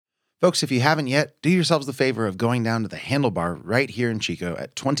Folks, if you haven't yet, do yourselves the favor of going down to the Handlebar right here in Chico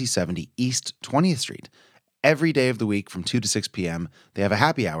at 2070 East 20th Street. Every day of the week from 2 to 6 p.m., they have a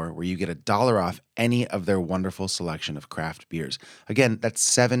happy hour where you get $1 off any of their wonderful selection of craft beers. Again, that's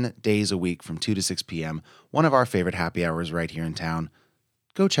 7 days a week from 2 to 6 p.m., one of our favorite happy hours right here in town.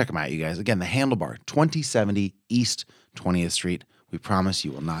 Go check them out, you guys. Again, the Handlebar, 2070 East 20th Street. We promise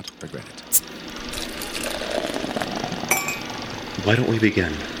you will not regret it. Why don't we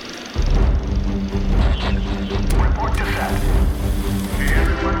begin? Report to set. Okay,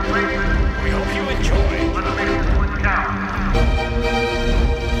 everyone ready? We hope you enjoy. Let's make this one count.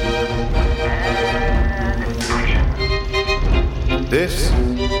 And action. This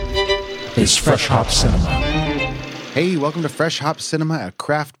is Fresh Hop Cinema. Hey, welcome to Fresh Hop Cinema, a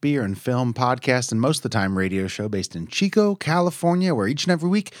craft beer and film podcast and most of the time radio show based in Chico, California, where each and every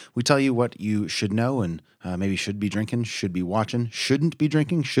week we tell you what you should know and maybe should be drinking, should be watching, shouldn't be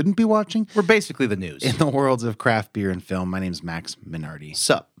drinking, shouldn't be watching. We're basically the news. In the worlds of craft beer and film, my name is Max Minardi.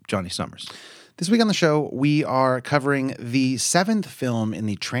 Sup, Johnny Summers. This week on the show, we are covering the 7th film in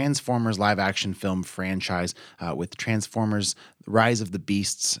the Transformers live-action film franchise with Transformers Rise of the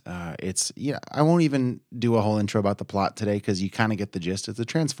Beasts. I won't even do a whole intro about the plot today because you kind of get the gist. It's a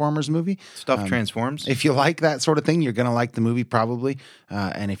Transformers movie. Stuff transforms. If you like that sort of thing, you're going to like the movie probably.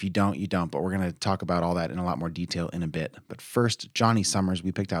 And if you don't, you don't. But we're going to talk about all that in a lot more detail in a bit. But first, Johnny Summers,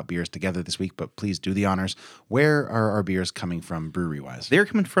 we picked out beers together this week, but please do the honors. Where are our beers coming from brewery-wise? They're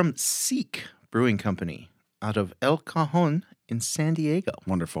coming from Seek Brewing Company out of El Cajon in San Diego.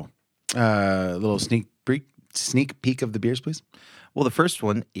 Wonderful. Little sneak peek of the beers, please. Well, the first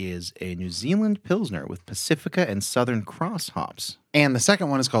one is a New Zealand Pilsner with Pacifica and Southern Cross hops. And the second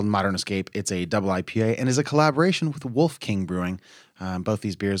one is called Modern Escape. It's a double IPA and is a collaboration with Wolf King Brewing. Both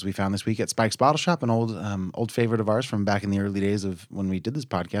these beers we found this week at Spike's Bottle Shop, an old favorite of ours from back in the early days of when we did this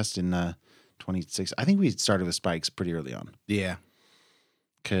podcast in 26. I think we started with Spike's pretty early on. Yeah.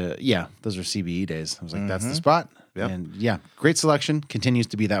 Yeah, those are CBE days. I was like, that's the spot. Yep. And yeah, great selection. Continues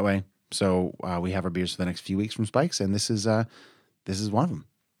to be that way. So we have our beers for the next few weeks from Spike's, and this is one of them.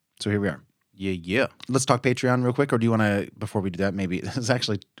 So here we are. Yeah. Let's talk Patreon real quick, or do you want to, before we do that, maybe, this is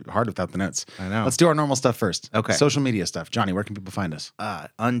actually hard without the notes. I know. Let's do our normal stuff first. Okay. Social media stuff. Johnny, where can people find us?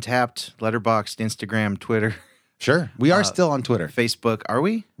 Untapped, Letterboxd, Instagram, Twitter, Sure. We are still on Twitter. Facebook. Are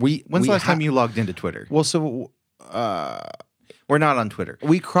we? When's we the last time you logged into Twitter? Well, so We're not on Twitter.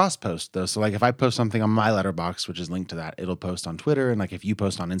 we cross-post, though. So, like, if I post something on my letterbox, which is linked to that, it'll post on Twitter. And, like, if you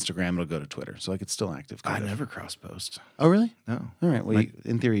post on Instagram, it'll go to Twitter. So, like, it's still active. I kind of. never cross post. Oh, really? No. All right. Well,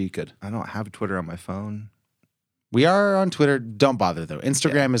 in theory, you could. I don't have Twitter on my phone. We are on Twitter. Don't bother, though.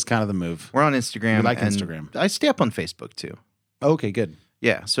 Instagram is kind of the move. We're on Instagram. We like and Instagram. I stay up on Facebook too. Okay, good.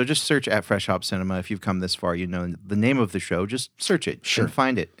 Yeah, so just search at Fresh Hop Cinema. If you've come this far, you know the name of the show. Just search it Sure. and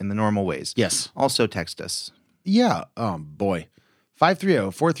find it in the normal ways. Yes. Also text us. Yeah. Oh, boy.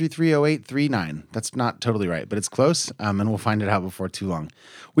 530-433-0839. That's not totally right, but it's close, and we'll find it out before too long.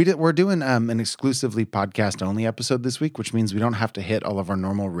 We're doing an exclusively podcast-only episode this week, which means we don't have to hit all of our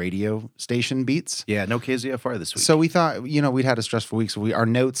normal radio station beats. Yeah, no KZFR this week. So we thought, we'd had a stressful week, so our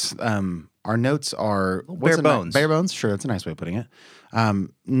notes are bare bones. Bare bones, sure, that's a nice way of putting it.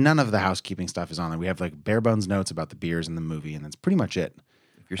 None of the housekeeping stuff is on there. We have like bare bones notes about the beers in the movie, and that's pretty much it.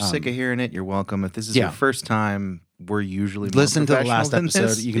 If you're sick of hearing it, you're welcome. If this is yeah. your first time, we're usually more Listen to the professional last than episode.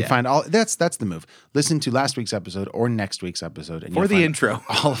 this. You can find all that's the move. Listen to last week's episode or next week's episode, and For you'll the find intro.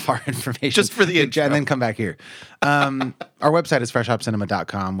 all of our information Just for the intro. and then come back here. Our website is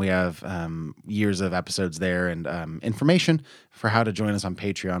freshhopcinema.com. We have years of episodes there and information for how to join us on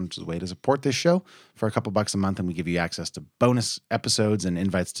Patreon, which is a way to support this show for a couple bucks a month, and we give you access to bonus episodes and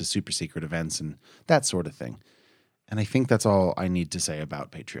invites to super secret events and that sort of thing. And I think that's all I need to say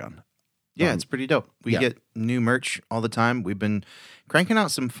about Patreon. Yeah, it's pretty dope. We yeah. get new merch all the time. We've been cranking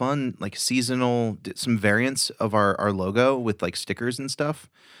out some fun, like seasonal, some variants of our logo with like stickers and stuff.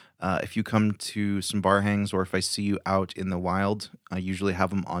 If you come to some bar hangs or if I see you out in the wild, I usually have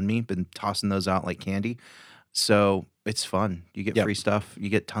them on me. Been tossing those out like candy. So it's fun. You get free stuff. You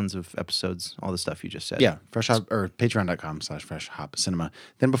get tons of episodes, all the stuff you just said. Yeah, patreon.com/freshhopcinema.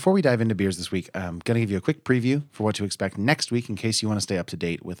 Then before we dive into beers this week, I'm going to give you a quick preview for what to expect next week in case you want to stay up to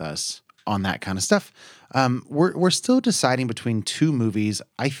date with us on that kind of stuff. We're still deciding between two movies.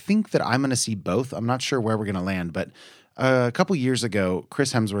 I think that I'm going to see both. I'm not sure where we're going to land, but a couple years ago,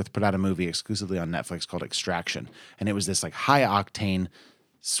 Chris Hemsworth put out a movie exclusively on Netflix called Extraction, and it was this like high octane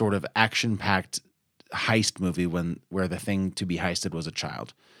sort of action-packed heist movie where the thing to be heisted was a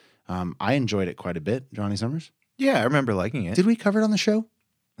child. I enjoyed it quite a bit. Johnny Summers? Yeah, I remember liking it. Did we cover it on the show?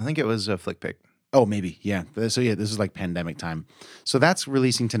 I think it was a flick pick. Oh, maybe. Yeah. So yeah, this is like pandemic time. So that's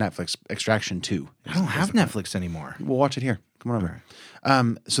releasing to Netflix. Extraction 2. I don't have Netflix anymore. We'll watch it here. Come on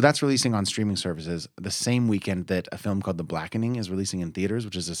over. So that's releasing on streaming services the same weekend that a film called The Blackening is releasing in theaters,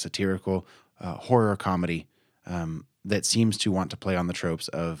 which is a satirical horror comedy that seems to want to play on the tropes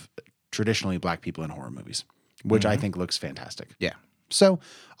of traditionally black people in horror movies, which I think looks fantastic. Yeah. So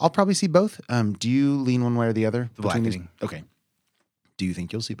I'll probably see both. Do you lean one way or the other? The between these? Blackening. Okay. Do you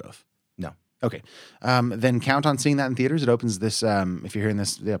think you'll see both? No. Okay. Then count on seeing that in theaters. It opens this, if you're hearing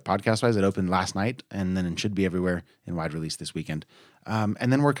this podcast-wise, it opened last night, and then it should be everywhere in wide release this weekend.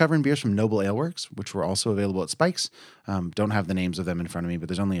 And then we're covering beers from Noble Ale Works, which were also available at Spikes. Don't have the names of them in front of me, but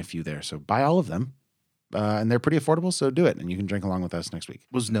there's only a few there. So buy all of them. And they're pretty affordable, so do it, and you can drink along with us next week.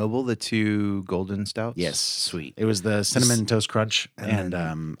 Was Noble the 2 golden stouts? Yes. Sweet. It was the Cinnamon Toast Crunch, And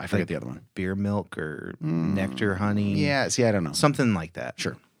and I forget the other one. Beer milk or nectar honey. Yeah, see, I don't know. Something like that.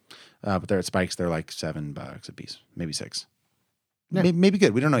 Sure. But they're at Spikes. They're like $7 a piece, maybe $6. Yeah. Maybe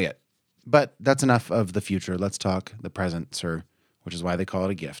good. We don't know yet. But that's enough of the future. Let's talk the present, sir, which is why they call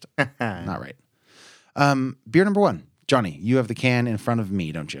it a gift. Not right. Beer number 1. Johnny, you have the can in front of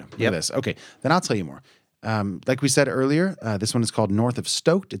me, don't you? Look at this. Okay, then I'll tell you more. Like we said earlier, this one is called North of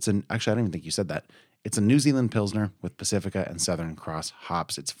Stoked. Actually, I don't even think you said that. It's a New Zealand Pilsner with Pacifica and Southern Cross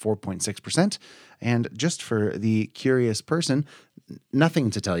hops. It's 4.6%. And just for the curious person, nothing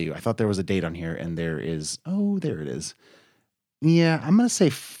to tell you. I thought there was a date on here, and there is. Oh, there it is. Yeah, I'm going to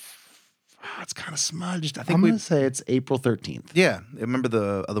say it's kind of smudged. I'm going to say it's April 13th. Yeah. I remember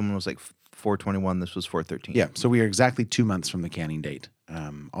the other one was like 421. This was 413. Yeah, so we are exactly 2 months from the canning date,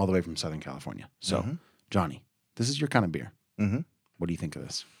 all the way from Southern California. So, Johnny, this is your kind of beer. Mm-hmm. What do you think of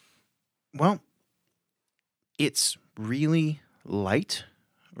this? Well, it's really light,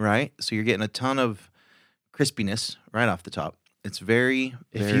 right? So you're getting a ton of crispiness right off the top. It's very,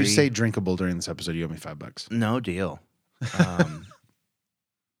 If you say drinkable during this episode, you owe me $5. no deal.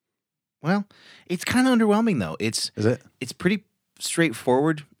 Well, it's kind of underwhelming though. Is it? It's pretty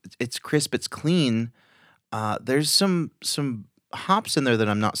straightforward. It's crisp. It's clean. There's some hops in there that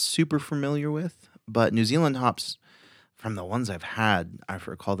I'm not super familiar with, but New Zealand hops, from the ones I've had, I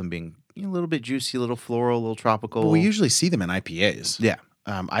recall them being a little bit juicy, a little floral, a little tropical. But we usually see them in IPAs. Yeah.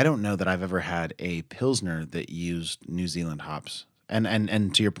 I don't know that I've ever had a Pilsner that used New Zealand hops.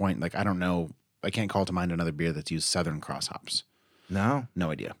 And to your point, like, I don't know, I can't call to mind another beer that's used Southern Cross hops. No,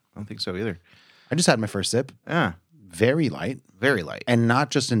 No idea. I don't think so either. I just had my first sip. Yeah, Very light. very light. And not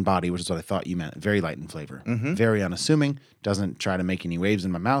just in body, which is what I thought you meant. Very light in flavor. Very unassuming. Doesn't try to make any waves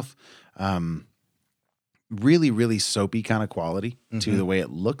in my mouth. Really, really soapy kind of quality to the way it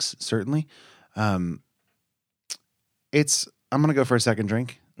looks, certainly. I'm going to go for a second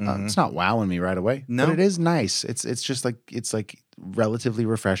drink. It's not wowing me right away. No. But it is nice. It's just like, it's like relatively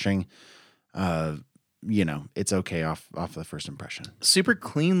refreshing. It's okay off the first impression. Super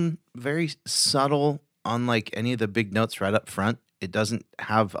clean, very subtle, unlike any of the big notes right up front. It doesn't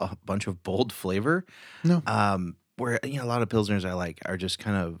have a bunch of bold flavor. No. Where a lot of Pilsners I like are just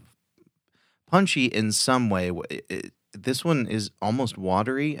kind of punchy in some way. This one is almost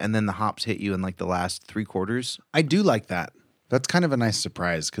watery, and then the hops hit you in like the last 3/4. I do like that. That's kind of a nice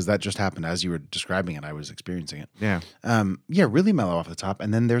surprise because that just happened as you were describing it. I was experiencing it. Yeah. Really mellow off the top.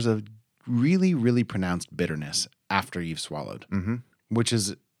 And then there's a really, really pronounced bitterness after you've swallowed, which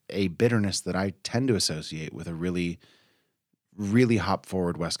is a bitterness that I tend to associate with a really, really hop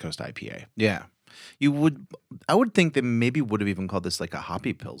forward West Coast IPA. Yeah. I would think they maybe would have even called this like a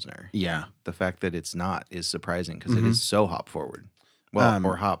hoppy Pilsner. Yeah. The fact that it's not is surprising because it is so hop forward. Well,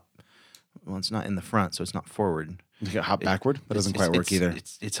 well, it's not in the front, so it's not forward. You got hop backward? That doesn't quite work either.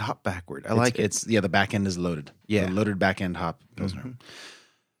 It's hop backward. I like it. The back end is loaded. Yeah. The loaded back end hop Pilsner.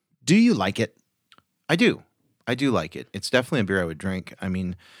 Do you like it? I do like it. It's definitely a beer I would drink. I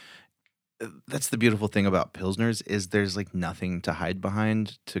mean, that's the beautiful thing about Pilsners is there's like nothing to hide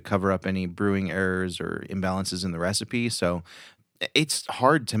behind to cover up any brewing errors or imbalances in the recipe. So it's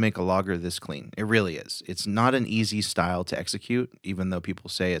hard to make a lager this clean. It really is. It's not an easy style to execute, even though people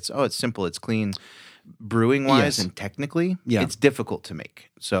say it's simple, it's clean. Brewing wise and technically, it's difficult to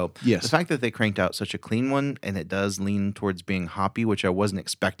make. So the fact that they cranked out such a clean one and it does lean towards being hoppy, which I wasn't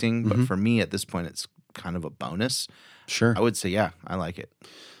expecting, but for me at this point, it's kind of a bonus. Sure. I would say, yeah, I like it.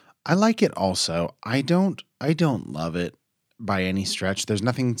 I like it also. I don't love it by any stretch. There's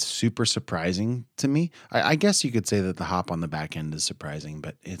nothing super surprising to me. I guess you could say that the hop on the back end is surprising,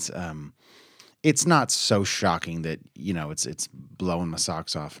 but it's not so shocking that, it's blowing my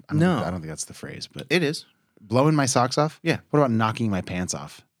socks off. I don't think that's the phrase, but It is. blowing my socks off? Yeah. What about knocking my pants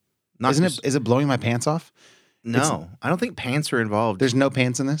off? Not Is it blowing my pants off? No, I don't think pants are involved. There's no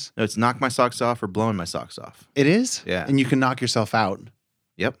pants in this? No, it's knock my socks off or blowing my socks off. It is? Yeah. And you can knock yourself out.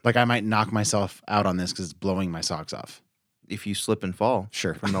 Yep. Like I might knock myself out on this because it's blowing my socks off. If you slip and fall,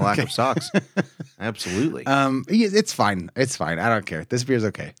 Sure. from the lack of socks, absolutely. Yeah, it's fine. It's fine. I don't care. This beer's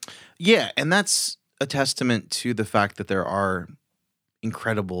okay. Yeah, and that's a testament to the fact that there are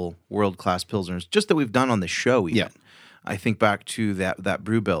incredible world-class pilsners, just that we've done on the show. Even. Yeah. I think back to that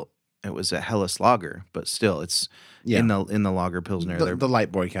brew bill. It was a Helles Lager, but still, it's in the Lager Pilsner. The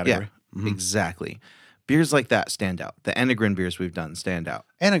light boy category. Yeah, exactly. Beers like that stand out. The Enegren beers we've done stand out.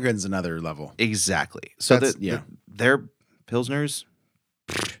 Enegren's another level. Exactly. So That's- their pilsners,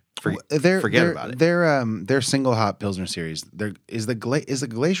 They're, forget about it. Their single hop Pilsner series. Is the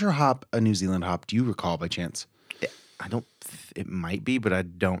Glacier hop a New Zealand hop? Do you recall by chance? I don't. It might be, but I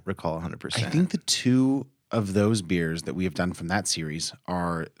don't recall 100%. I think the two of those beers that we have done from that series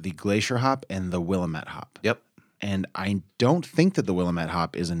are the Glacier hop and the Willamette hop. Yep. And I don't think that the Willamette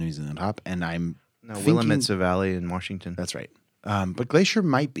hop is a New Zealand hop. And I'm thinking, Willamette's a valley in Washington. That's right. But Glacier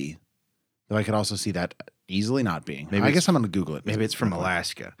might be. Though I could also see that easily not being. Maybe I guess I'm going to Google it. Maybe it's from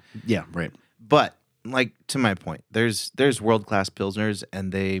Alaska. Yeah, right. But like to my point, there's world class pilsners,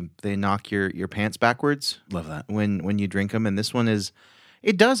 and they knock your pants backwards. Love that. when you drink them, and this one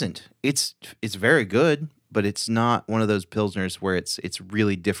it doesn't. It's very good, but it's not one of those pilsners where it's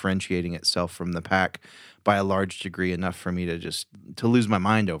really differentiating itself from the pack by a large degree, enough for me to lose my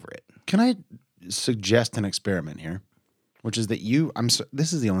mind over it. Can I suggest an experiment here? Which is that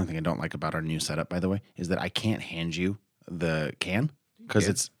this is the only thing I don't like about our new setup, by the way, is that I can't hand you the can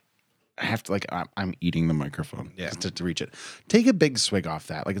because I have to, like, I'm eating the microphone to reach it. Take a big swig off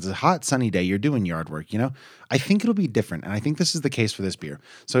that. Like, it's a hot, sunny day. You're doing yard work, you know? I think it'll be different. And I think this is the case for this beer.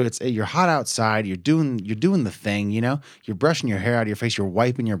 So you're hot outside. You're doing the thing, you know? You're brushing your hair out of your face. You're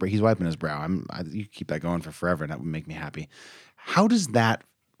wiping he's wiping his brow. You keep that going for forever, and that would make me happy. How does that,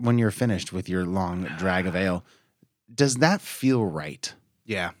 when you're finished with your long drag of ale, does that feel right?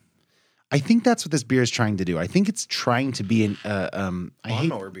 Yeah. I think that's what this beer is trying to do. I think it's trying to be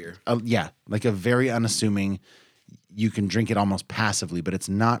Lawnmower beer. Like a very unassuming. You can drink it almost passively, but it's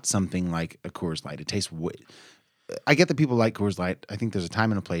not something like a Coors Light. It tastes. I get that people like Coors Light. I think there's a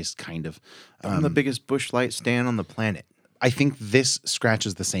time and a place, kind of. I'm the biggest Busch Light stand on the planet. I think this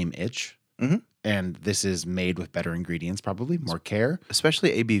scratches the same itch, and this is made with better ingredients, probably more care,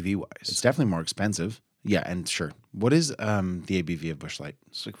 Especially ABV wise. It's definitely more expensive. Yeah, and sure. What is the ABV of Busch Light?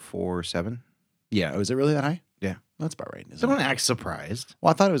 It's like 4.7. Yeah. Oh, is it really that high? Yeah. That's about right. Isn't Don't it? act surprised.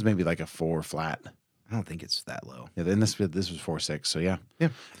 Well, I thought it was maybe like a 4 flat. I don't think it's that low. Yeah. Then this was 4.6. So yeah. Yeah.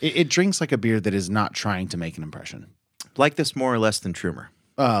 It drinks like a beer that is not trying to make an impression. Like this more or less than Trumer.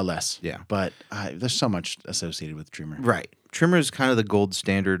 Less. Yeah. But there's so much associated with Trumer. Right. Trumer is kind of the gold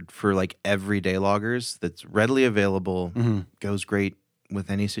standard for like everyday lagers that's readily available, goes great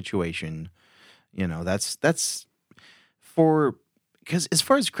with any situation. You know, that's because as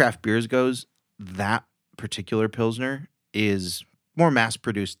far as craft beers goes, that particular Pilsner is more mass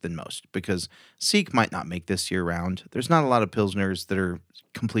produced than most, because Seek might not make this year round. There's not a lot of Pilsners that are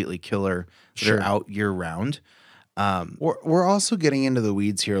completely killer that are out year round. We're also getting into the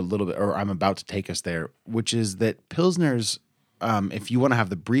weeds here a little bit, or I'm about to take us there, which is that Pilsners, if you want to have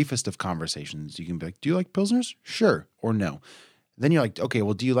the briefest of conversations, you can be like, do you like Pilsners? Sure. Or no. Then you're like, okay,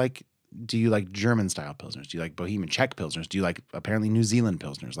 well, do you like German style Pilsners? Do you like Bohemian Czech Pilsners? Do you like apparently New Zealand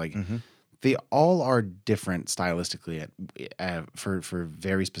Pilsners? Like they all are different stylistically for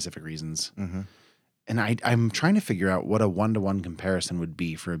very specific reasons. And I'm trying to figure out what a 1-to-1 comparison would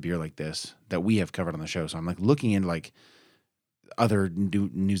be for a beer like this that we have covered on the show. So I'm like looking into like other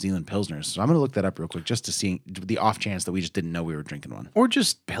New Zealand Pilsners. So I'm going to look that up real quick just to see the off chance that we just didn't know we were drinking one. Or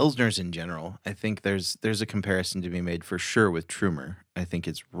just Pilsners in general. I think there's a comparison to be made for sure with Trumer. I think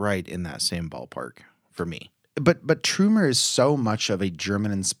it's right in that same ballpark for me. But Trumer is so much of a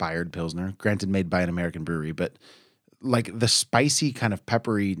German-inspired Pilsner, granted made by an American brewery, but like the spicy kind of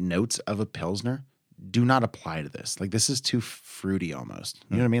peppery notes of a Pilsner do not apply to this. Like this is too fruity almost.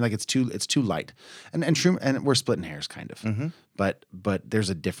 You know what I mean? Like it's too light. And Trumer, and we're splitting hairs kind of. But there's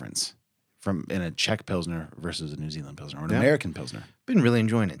a difference in a Czech Pilsner versus a New Zealand Pilsner or an American Pilsner. Been really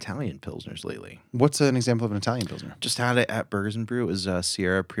enjoying Italian Pilsners lately. What's an example of an Italian Pilsner? Just had it at Burgers and Brew. It was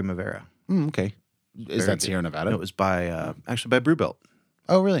Sierra Primavera. Okay. Is that Sierra Nevada? No, it was by Brewbelt.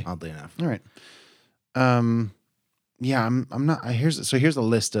 Oh, really? Oddly enough. All right. Yeah, I'm not. Here's a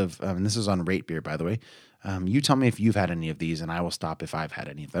list of, and this is on Rate Beer, by the way. You tell me if you've had any of these, and I will stop if I've had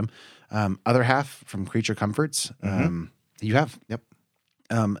any of them. Other Half from Creature Comforts. You have. Yep.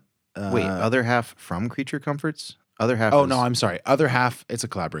 Wait, Other Half from Creature Comforts? Other half. Oh is, no, I'm sorry. Other half. It's a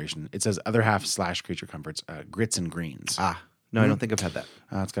collaboration. It says other half / Creature Comforts. Grits and Greens. No, I don't think I've had that.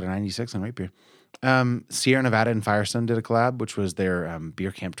 It's got a 96 on Right Beer. Sierra Nevada and Firestone did a collab, which was their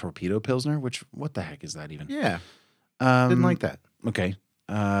Beer Camp Torpedo Pilsner. Which what the heck is that even? Yeah, didn't like that. Okay.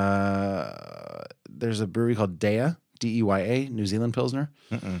 There's a brewery called Deya, DEYA, New Zealand Pilsner.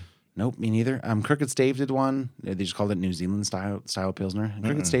 Nope, me neither. Crooked Stave did one. They just called it New Zealand style Pilsner. And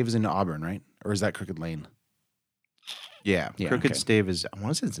Crooked Stave is in Auburn, right? Or is that Crooked Lane? Yeah, Crooked okay. Stave is. I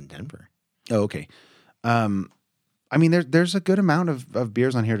want to say it's in Denver. Oh, okay. I mean, there's a good amount of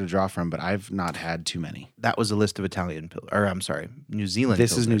beers on here to draw from, but I've not had too many. That was a list of Italian or I'm sorry, New Zealand.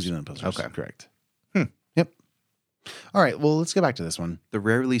 This is New Pilsners. Zealand Pilsners. Okay. Correct. Yep. All right, well, let's get back to this one. The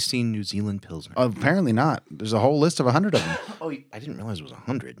rarely seen New Zealand Pilsner. Apparently not. There's a whole list of 100 of them. Oh, I didn't realize it was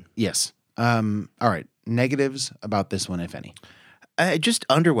 100. Yes. All right, negatives about this one, if any. Just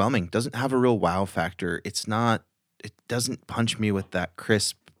underwhelming. Doesn't have a real wow factor. It's not. It doesn't punch me with that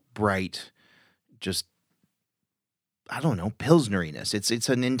crisp, bright, just I don't know, pilsneriness. It's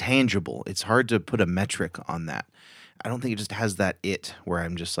an intangible. It's hard to put a metric on that. I don't think it just has that it where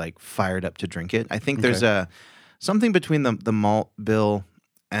I'm just like fired up to drink it. I think there's something between the malt bill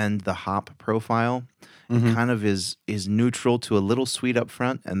and the hop profile. It kind of is neutral to a little sweet up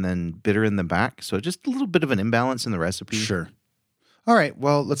front and then bitter in the back. So just a little bit of an imbalance in the recipe. Sure. All right,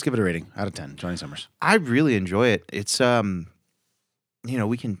 well, let's give it a rating out of 10. Johnny Summers. I really enjoy it. It's we can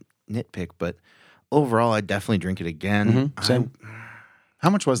nitpick, but overall, I definitely drink it again. Same. How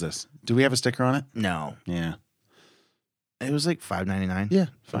much was this? Do we have a sticker on it? No, Yeah. it was like $5.99. Yeah,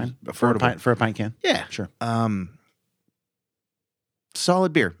 fine. Affordable. For a pint can? Yeah, Sure.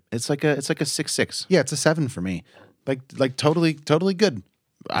 solid beer. It's like a 6.6. Yeah, it's a 7 for me. Like totally good.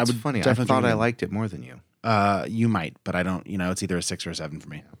 I It's would funny. I definitely thought drink I it. liked it more than you. You might, but I don't. It's either a 6 or a 7 for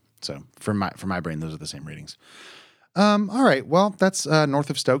me. So for my brain, those are the same ratings. All right. Well, that's North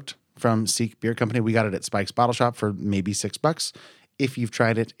of Stoked from Seek Beer Company. We got it at Spike's Bottle Shop for maybe $6. If you've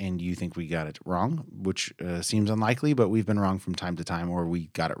tried it and you think we got it wrong, which seems unlikely, but we've been wrong from time to time, or we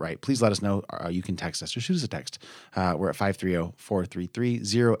got it right, please let us know. You can text us or shoot us a text. We're at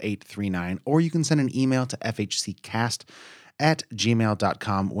 530-433-0839, or you can send an email to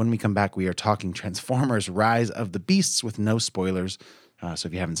fhccast@gmail.com. When we come back, we are talking Transformers Rise of the Beasts with no spoilers. So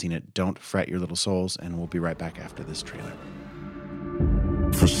if you haven't seen it, don't fret your little souls, and we'll be right back after this trailer.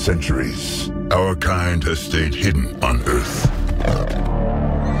 For centuries, our kind has stayed hidden on Earth.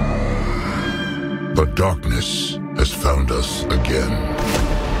 But darkness has found us again.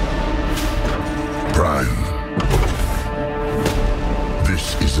 Prime.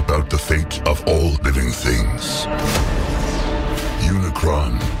 This is about the fate of all living things.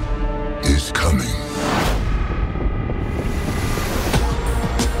 Unicron is coming.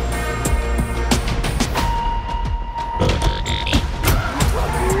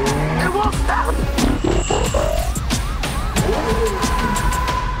 It won't stop!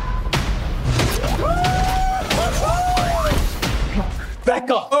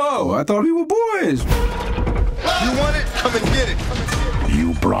 Back up! Oh, I thought we were boys. You want it? Come and get it.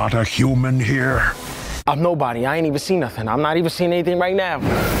 You brought a human here? I'm nobody. I ain't even seen nothing. I'm not even seeing anything right now.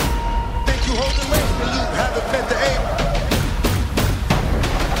 Think you holding weight when you haven't been to aim?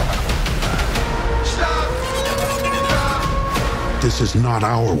 Stop! This is not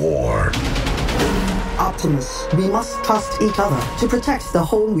our war. Optimus, we must trust each other to protect the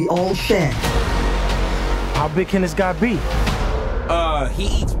home we all share. How big can this guy be? He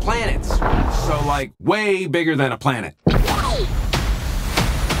eats planets. So, like, way bigger than a planet. In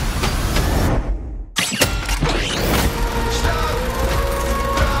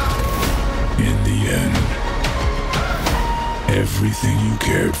the end, everything you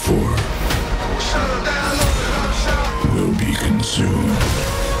cared for will be consumed.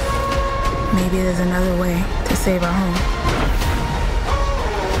 Maybe there's another way to save our home.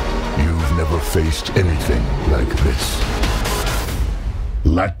 You've never faced anything like this.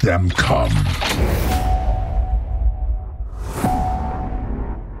 Let them come.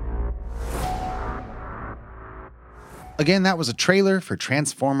 Again, that was a trailer for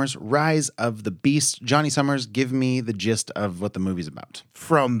Transformers Rise of the Beast. Johnny Summers, give me the gist of what the movie's about.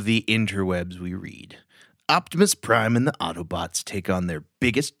 From the interwebs we read, Optimus Prime and the Autobots take on their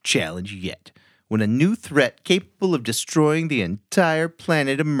biggest challenge yet. When a new threat capable of destroying the entire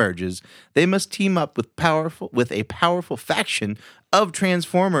planet emerges, they must team up with a powerful faction of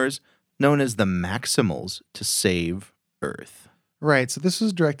Transformers known as the Maximals to save Earth. Right, so this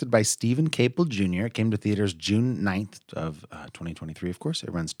was directed by Stephen Caple Jr. It came to theaters June 9th of 2023, of course.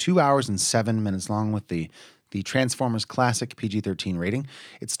 It runs 2 hours and 7 minutes long with the the Transformers Classic PG-13 rating.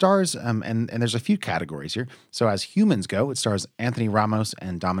 It stars, and there's a few categories here. So as humans go, it stars Anthony Ramos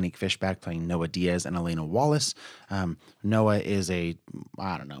and Dominique Fishback playing Noah Diaz and Elena Wallace. Noah is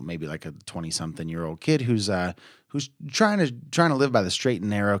maybe like a 20-something-year-old kid who's trying to live by the straight and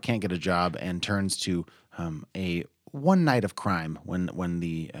narrow, can't get a job, and turns to a one night of crime when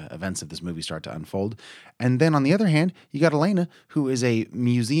the events of this movie start to unfold. And then on the other hand, you got Elena, who is a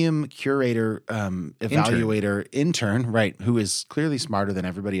museum curator, evaluator, intern, right, who is clearly smarter than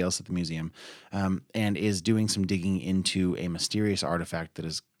everybody else at the museum, and is doing some digging into a mysterious artifact that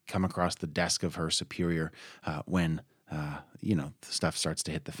has come across the desk of her superior when the stuff starts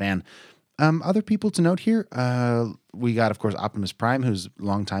to hit the fan. Other people to note here, we got, of course, Optimus Prime, who's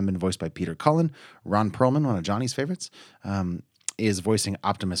long time been voiced by Peter Cullen. Ron Perlman, one of Johnny's favorites, is voicing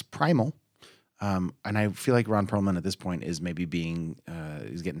Optimus Primal. And I feel like Ron Perlman at this point is maybe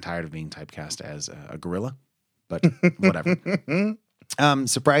he's getting tired of being typecast as a gorilla, but whatever.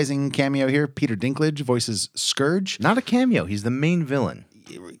 Surprising cameo here, Peter Dinklage voices Scourge. Not a cameo, he's the main villain.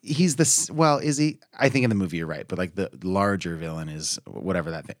 He's is he? I think in the movie you're right, but like the larger villain is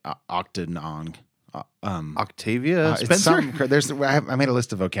whatever that thing, Octanon. Octavia Spencer? I made a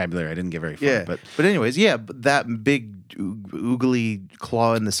list of vocabulary. I didn't get very far. Yeah, but anyways, but that big oogly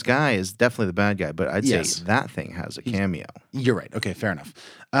claw in the sky is definitely the bad guy. But I'd say that thing has a cameo. You're right. Okay, fair enough.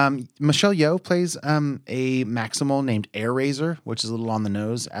 Michelle Yeoh plays a Maximal named Air Razor, which is a little on the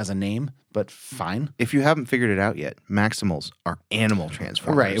nose as a name, but fine. If you haven't figured it out yet, Maximals are animal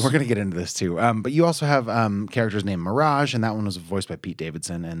transformers. Right, we're going to get into this too. But you also have characters named Mirage, and that one was voiced by Pete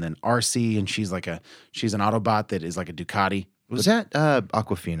Davidson, and then RC, and she's an Autobot that is like a Ducati. Was that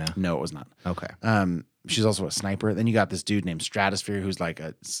Aquafina? No, it was not. Okay. She's also a sniper. Then you got this dude named Stratosphere, who's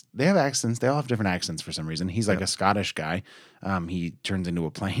they have accents. They all have different accents for some reason. He's like a Scottish guy. He turns into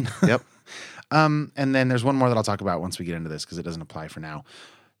a plane. Yep. And then there's one more that I'll talk about once we get into this because it doesn't apply for now.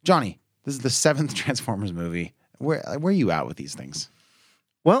 Johnny, this is the 7th Transformers movie. Where are you at with these things?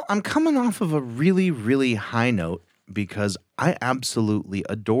 Well, I'm coming off of a really, really high note because I absolutely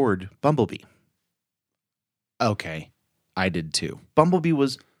adored Bumblebee. Okay. I did too. Bumblebee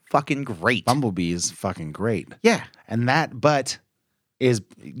was fucking great. Bumblebee is fucking great. Yeah. And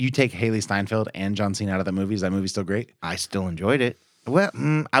you take Haley Steinfeld and John Cena out of that movie, is that movie still great? I still enjoyed it. Well,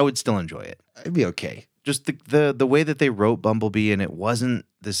 I would still enjoy it. It'd be okay. Just the way that they wrote Bumblebee, and it wasn't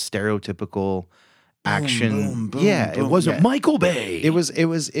this stereotypical action. Boom, boom, yeah, boom. It wasn't Michael Bay. It was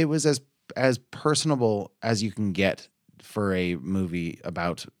as personable as you can get for a movie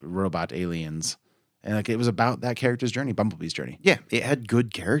about robot aliens. And it was about that character's journey, Bumblebee's journey. Yeah, it had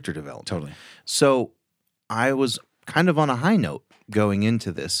good character development. Totally. So I was kind of on a high note going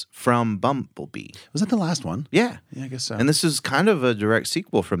into this from Bumblebee. Was that the last one? Yeah. Yeah, I guess so. And this is kind of a direct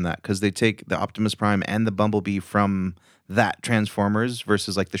sequel from that because they take the Optimus Prime and the Bumblebee from that Transformers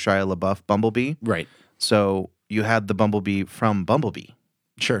versus like the Shia LaBeouf Bumblebee. Right. So you had the Bumblebee from Bumblebee.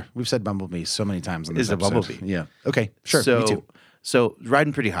 Sure. We've said Bumblebee so many times on this Is a episode. Bumblebee. Yeah. Okay. Sure. So, Me too. So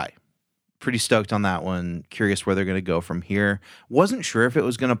riding pretty high. Pretty stoked on that one. Curious where they're going to go from here. Wasn't sure if it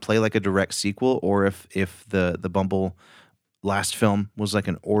was going to play like a direct sequel or if the Bumble last film was like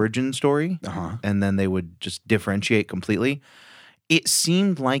an origin story and then they would just differentiate completely. It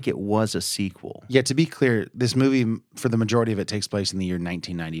seemed like it was a sequel. Yeah, to be clear, this movie, for the majority of it, takes place in the year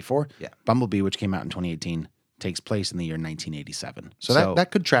 1994. Yeah. Bumblebee, which came out in 2018, takes place in the year 1987. So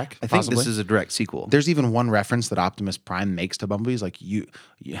that could track. I think possibly. this is a direct sequel. There's even one reference that Optimus Prime makes to Bumblebee. He's like,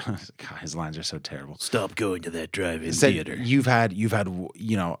 God, his lines are so terrible. Stop going to that drive-in theater. You've had,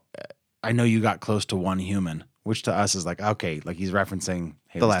 I know you got close to one human, which to us is like, okay, like he's referencing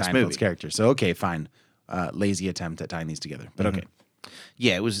the last Steinfeld's movie character. So, okay, fine. Lazy attempt at tying these together, but okay.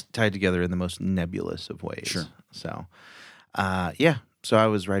 Yeah, it was tied together in the most nebulous of ways. Sure. So, so I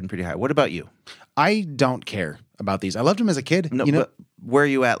was riding pretty high. What about you? I don't care about these. I loved him as a kid. No, but where are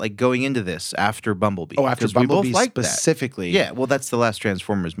you at, like going into this after Bumblebee? Oh, after Bumblebee we both liked specifically. That. Yeah, well, that's the last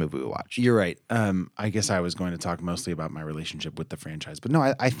Transformers movie we watched. You're right. I guess I was going to talk mostly about my relationship with the franchise, but no,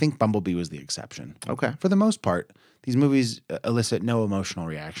 I think Bumblebee was the exception. Okay. For the most part, these movies elicit no emotional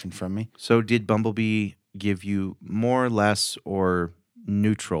reaction from me. So did Bumblebee give you more, less, or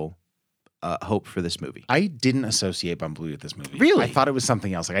neutral hope for this movie? I didn't associate Bumblebee with this movie. Really? I thought it was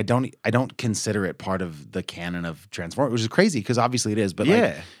something else. Like I don't consider it part of the canon of Transformers, which is crazy because obviously it is. But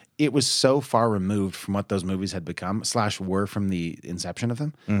like, it was so far removed from what those movies had become / were from the inception of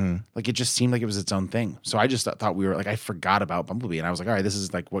them. Mm-hmm. Like it just seemed like it was its own thing. So I just thought we were like, I forgot about Bumblebee, and I was like, all right, this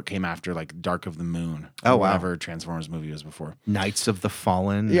is like what came after like Dark of the Moon. Oh, wow. Whatever Transformers movie was before. Knights of the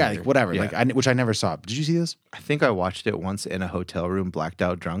Fallen. Yeah, like whatever. Yeah. Like which I never saw. Did you see this? I think I watched it once in a hotel room, blacked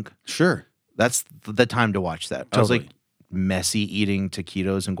out drunk. Sure. That's the time to watch that. I was Totally. like messy eating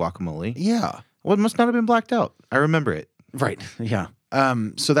taquitos and guacamole. Yeah. Well, it must not have been blacked out. I remember it. Right. Yeah.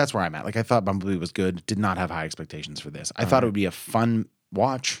 So that's where I'm at. Like, I thought Bumblebee was good. Did not have high expectations for this. I thought it would be a fun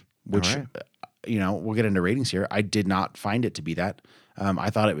watch, which, right. We'll get into ratings here. I did not find it to be that.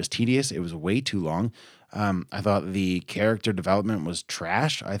 I thought it was tedious. It was way too long. I thought the character development was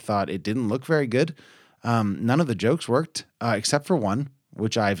trash. I thought it didn't look very good. None of the jokes worked, except for one,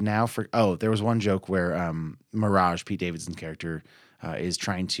 which I've now there was one joke where Mirage, Pete Davidson's character, is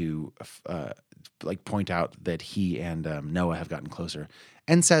trying to point out that he and Noah have gotten closer,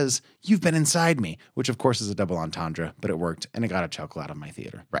 and says, "You've been inside me," which of course is a double entendre, but it worked, and it got a chuckle out of my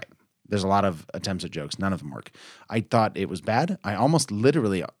theater. Right. There's a lot of attempts at jokes. None of them work. I thought it was bad. I almost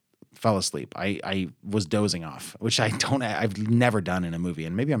literally fell asleep. I was dozing off, which I've never done in a movie,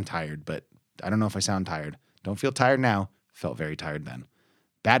 and maybe I'm tired, but I don't know if I sound tired. Don't feel tired now. Felt very tired then.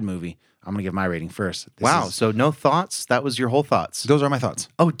 Bad movie. I'm going to give my rating first. So no thoughts? That was your whole thoughts? Those are my thoughts.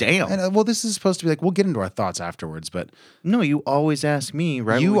 Oh, damn. And this is supposed to be like, we'll get into our thoughts afterwards, but No, you always ask me,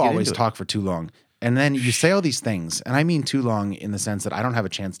 right? you when we get always into it. talk for too long. And then you say all these things, and I mean too long in the sense that I don't have a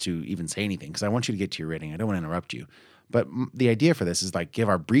chance to even say anything because I want you to get to your rating. I don't want to interrupt you. But the idea for this is like give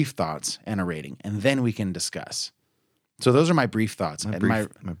our brief thoughts and a rating, and then we can discuss. So those are my brief thoughts. My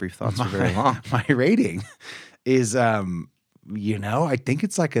And brief thoughts are very long. My rating is, I think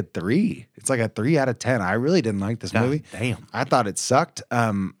it's like a 3. It's like a 3 out of 10. I really didn't like this movie. Damn. I thought it sucked.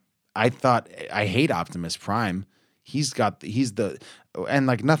 I hate Optimus Prime. And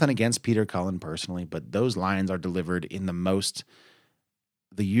like nothing against Peter Cullen personally, but those lines are delivered in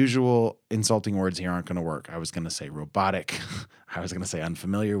the usual insulting words here aren't going to work. I was going to say robotic. I was going to say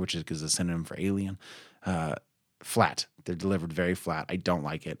unfamiliar, which is a synonym for alien. Flat. They're delivered very flat. I don't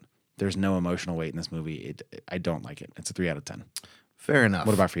like it. There's no emotional weight in this movie. I don't like it. It's a 3 out of 10. Fair enough.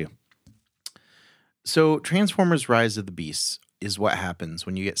 What about for you? So Transformers Rise of the Beasts is what happens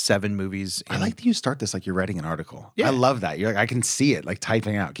when you get 7 movies. I like that you start this like you're writing an article. Yeah. I love that. You're like, I can see it like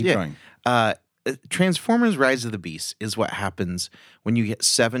typing out. Keep going. Transformers Rise of the Beasts is what happens when you get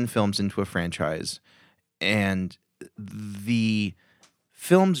 7 films into a franchise and the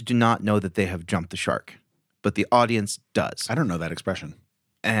films do not know that they have jumped the shark, but the audience does. I don't know that expression.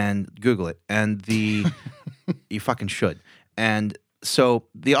 And Google it. And you fucking should. And so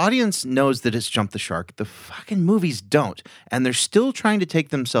the audience knows that it's jumped the shark. The fucking movies don't. And they're still trying to take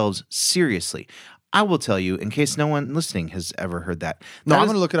themselves seriously. I will tell you, in case no one listening has ever heard that. No, I'm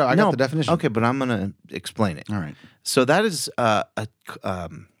going to look it up. I got the definition. Okay, but I'm going to explain it. All right. So that is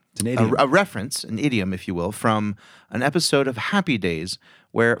It's an idiom. a reference, an idiom, if you will, from an episode of Happy Days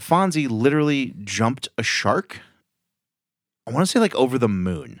where Fonzie literally jumped a shark. I want to say like over the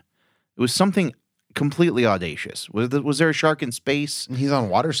moon. It was something completely audacious. Was there a shark in space? He's on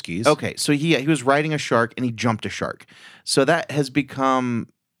water skis. Okay, so he was riding a shark and he jumped a shark. So that has become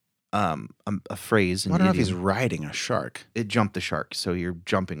a phrase. I don't know if he's riding a shark. It jumped the shark, so you're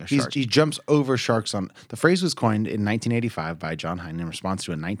jumping a shark. He jumps over sharks on. The phrase was coined in 1985 by John Hine in response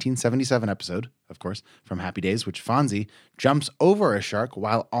to a 1977 episode, of course, from Happy Days, which Fonzie jumps over a shark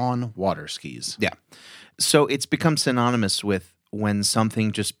while on water skis. Yeah. So it's become synonymous with when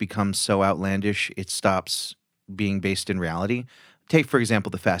something just becomes so outlandish, it stops being based in reality. Take, for example,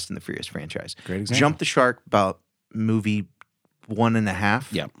 the Fast and the Furious franchise. Great example. Jump the shark about movie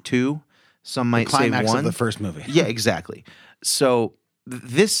 1.5, 2. Some might say Climax 1. of the first movie. Yeah, exactly. So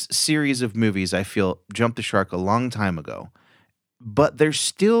this series of movies, I feel, jumped the shark a long time ago, but they're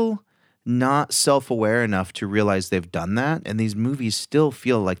still not self-aware enough to realize they've done that. And these movies still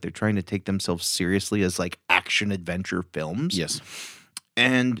feel like they're trying to take themselves seriously as like action adventure films. Yes.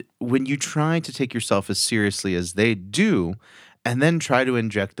 And when you try to take yourself as seriously as they do, and then try to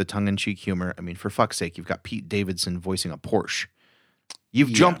inject the tongue-in-cheek humor, I mean, for fuck's sake, you've got Pete Davidson voicing a Porsche.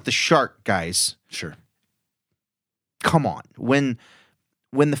 You've jumped the shark, guys. Sure. Come on. When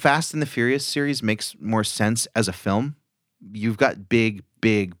the Fast and the Furious series makes more sense as a film, you've got big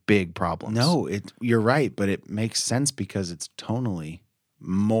problems. No, you're right, but it makes sense because it's tonally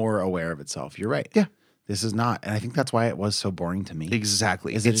more aware of itself. You're right. Yeah. This is not, and I think that's why it was so boring to me.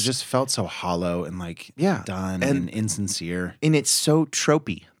 Exactly. Is it just felt so hollow and like done and insincere. And it's so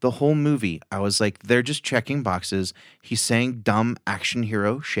tropey. The whole movie, I was like, they're just checking boxes. He's saying dumb action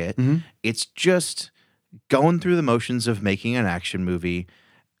hero shit. Mm-hmm. It's just going through the motions of making an action movie.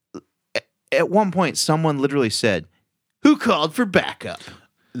 At one point, someone literally said, "Who called for backup?"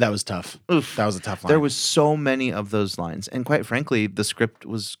 That was tough. Oof. That was a tough line. There was so many of those lines. And quite frankly, the script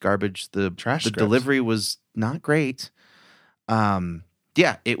was garbage. The script. delivery was not great.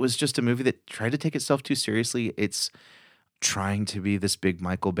 Yeah, it was just a movie that tried to take itself too seriously. trying to be this big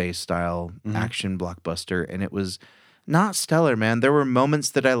Michael Bay style action blockbuster, and it was not stellar, man. There were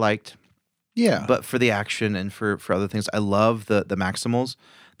moments that I liked. Yeah. But for the action and for other things, I love the Maximals.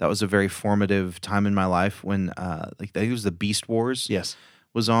 That was a very formative time in my life when like I think it was the Beast Wars. Yes.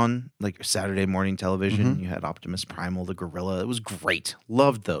 Was on like Saturday morning television. You had Optimus Primal, the gorilla. It was great.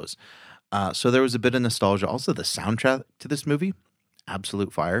 Loved those. So there was a bit of nostalgia. Also, the soundtrack to this movie,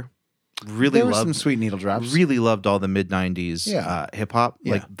 absolute fire. Really there were loved some sweet needle drops. Really loved all the mid '90s hip hop.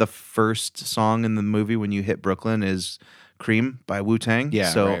 Yeah. Like the first song in the movie when you hit Brooklyn is "Cream" by Wu-Tang. Yeah,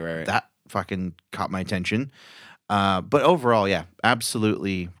 so right. that fucking caught my attention. But overall, yeah,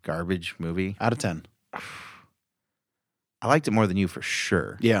 absolutely garbage movie. Out of 10. I liked it more than you for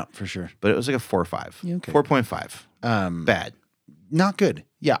sure. Yeah, for sure. But it was like a 4 or 5. Yeah, okay. 4.5. Bad. Not good.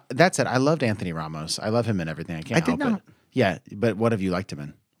 Yeah, that said, I loved Anthony Ramos. I love him in everything. I can't I did help not. it. Yeah, but what have you liked him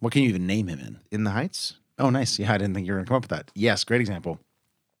in? What can you even name him in? In the Heights? Oh, nice. Yeah, I didn't think you were going to come up with that. Yes, great example,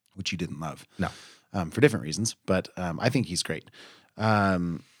 which you didn't love. No. For different reasons, but I think he's great.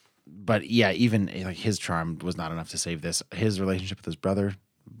 But yeah, even like his charm was not enough to save this. His relationship with his brother,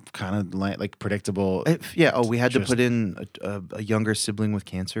 kind of like predictable. We had to put in a younger sibling with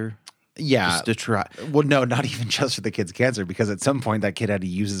cancer. Yeah. Just to try. Well, no, not even just for the kid's cancer, because at some point that kid had to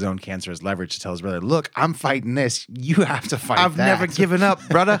use his own cancer as leverage to tell his brother, look, I'm fighting this. You have to fight I've that. never given up,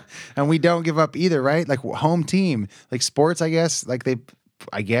 brother. And we don't give up either, right? Like home team, like sports, I guess.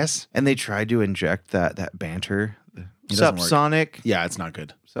 And they tried to inject that banter. It Sup, doesn't work. Sonic? Yeah, it's not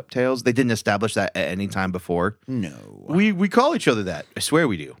good. Sup, Tails? They didn't establish that at any time before. No. We call each other that. I swear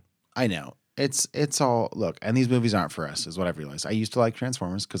we do. I know. It's all, look, and these movies aren't for us, is what I've realized. I used to like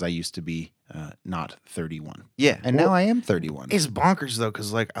Transformers because I used to be not 31. Yeah. And now I am 31. It's bonkers, though,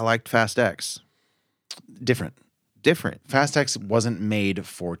 because like I liked Fast X. Different. Fast X wasn't made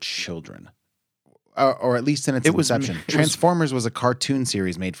for children. Or at least in its inception. Transformers was a cartoon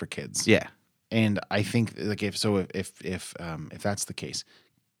series made for kids. Yeah. And I think like if that's the case,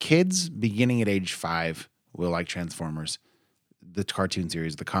 kids beginning at age 5 will like Transformers, the cartoon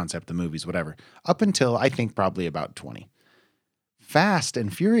series, the concept, the movies, whatever, up until I think probably about 20. Fast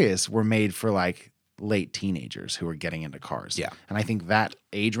and Furious were made for like late teenagers who are getting into cars. Yeah. And I think that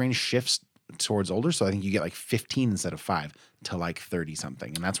age range shifts towards older. So I think you get like 15 instead of 5 to like 30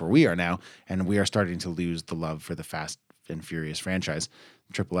 something. And that's where we are now. And we are starting to lose the love for the Fast and Furious franchise,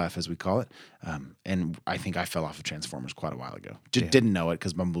 Triple F as we call it. And I think I fell off of Transformers quite a while ago. Didn't know it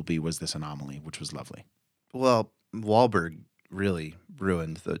because Bumblebee was this anomaly, which was lovely. Well, Wahlberg really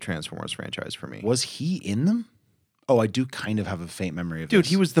ruined the Transformers franchise for me. Was he in them? Oh, I do kind of have a faint memory of Dude, this.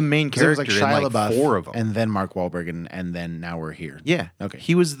 he was the main character It was like Shia in like LaBeouf, 4 of them. and then Mark Wahlberg, and then now we're here. Yeah. Okay.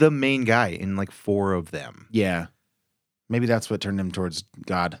 He was the main guy in like 4 of them. Yeah. Maybe that's what turned him towards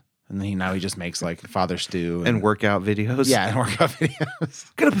God. And then now he just makes like Father Stew. And workout videos. Yeah, and workout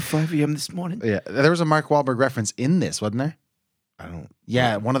videos. Got up at 5 a.m. this morning. Yeah. There was a Mark Wahlberg reference in this, wasn't there? I don't.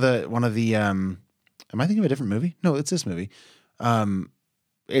 Yeah, one of the am I thinking of a different movie? No, it's this movie.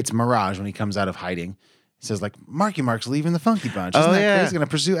 It's Mirage when he comes out of hiding. He says like Marky Mark's leaving the Funky Bunch. Isn't that crazy? He's going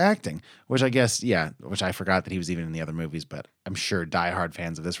to pursue acting, which I guess, which I forgot that he was even in the other movies, but I'm sure diehard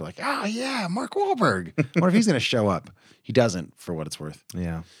fans of this were like, oh yeah, Mark Wahlberg. What if he's going to show up? He doesn't, for what it's worth.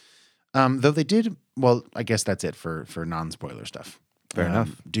 Yeah. Though they did, well, I guess that's it for non-spoiler stuff. Fair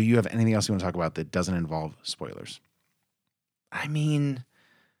enough. Do you have anything else you want to talk about that doesn't involve spoilers? I mean,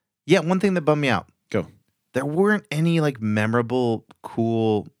 yeah, one thing that bummed me out. Go. There weren't any like memorable,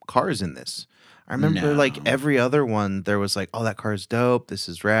 cool cars in this. I remember like every other one, there was like, oh, that car's dope. This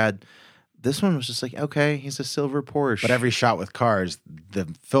is rad. This one was just like, okay, he's a silver Porsche. But every shot with cars, the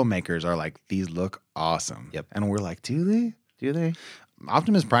filmmakers are like, these look awesome. Yep. And we're like, do they? Do they?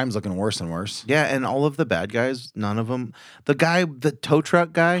 Optimus Prime's looking worse and worse. Yeah, and all of the bad guys, none of them. The guy, the tow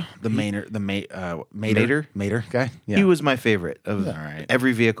truck guy, Mater guy. Yeah. He was my favorite of right.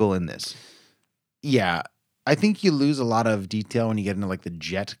 every vehicle in this. Yeah. I think you lose a lot of detail when you get into like the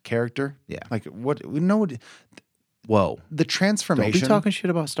Jet character. Yeah. Like what we know. Whoa. The transformation. Don't be talking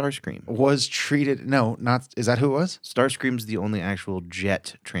shit about Starscream. Was treated. No, not. Is that who it was? Starscream's the only actual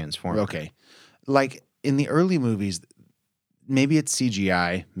jet transformer. Okay. Like in the early movies, maybe it's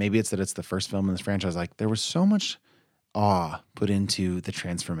CGI. Maybe it's that it's the first film in this franchise. Like there was so much awe put into the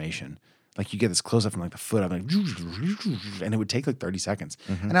transformation. Like you get this close up from like the foot up, like, and it would take like 30 seconds.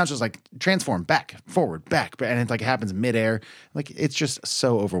 Mm-hmm. And now it's just like transform back, forward, back, and it like happens midair. Like it's just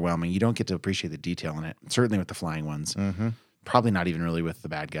so overwhelming. You don't get to appreciate the detail in it. Certainly with the flying ones. Mm-hmm. Probably not even really with the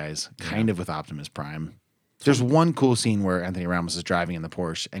bad guys. Kind of with Optimus Prime. There's one cool scene where Anthony Ramos is driving in the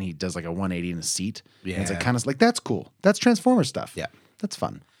Porsche and he does like a 180 in a seat. Yeah. And it's like kind of like, that's cool. That's Transformer stuff. Yeah. That's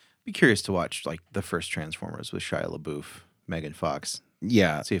fun. Be curious to watch like the first Transformers with Shia LaBeouf. Megan Fox.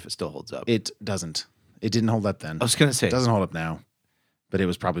 Yeah. See if it still holds up. It doesn't. It didn't hold up then. I was going to say. It doesn't hold up now, but it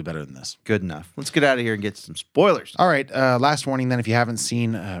was probably better than this. Good enough. Let's get out of here and get some spoilers. All right. Last warning then. If you haven't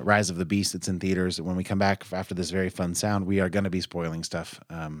seen Rise of the Beast, it's in theaters. When we come back after this very fun sound, we are going to be spoiling stuff.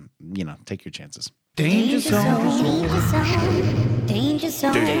 Take your chances. Danger zone. Danger zone. Danger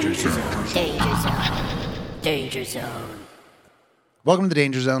zone. Danger zone. Danger zone. Danger zone. Welcome to the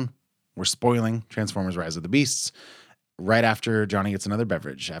Danger Zone. We're spoiling Transformers Rise of the Beasts right after Johnny gets another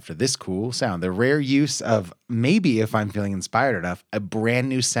beverage, after this cool sound. The rare use of, maybe if I'm feeling inspired enough, a brand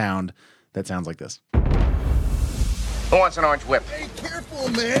new sound that sounds like this. Who wants an orange whip? Hey, careful,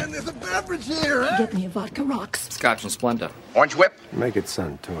 man. There's a beverage here. Huh? Get me a vodka rocks. Scotch and Splenda. Orange whip? Make it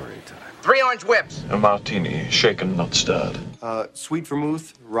Suntory time. 3 orange whips. A martini, shaken, not stirred. Sweet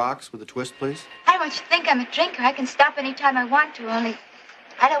vermouth, rocks with a twist, please. I don't want you to think I'm a drinker. I can stop anytime I want to, only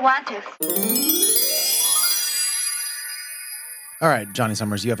I don't want to. All right, Johnny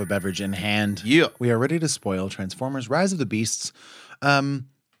Summers, you have a beverage in hand. Yeah. We are ready to spoil Transformers Rise of the Beasts. And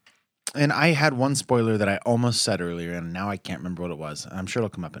I had one spoiler that I almost said earlier, and now I can't remember what it was. I'm sure it'll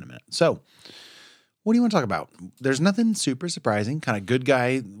come up in a minute. So, what do you want to talk about? There's nothing super surprising. Kind of good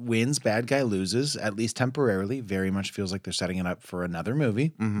guy wins, bad guy loses, at least temporarily. Very much feels like they're setting it up for another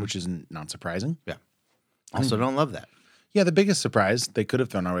movie, which is not surprising. Yeah. Also, don't love that. Yeah, the biggest surprise they could have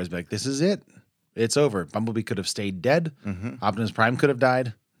thrown our way is like, this is it. It's over. Bumblebee could have stayed dead. Optimus Prime could have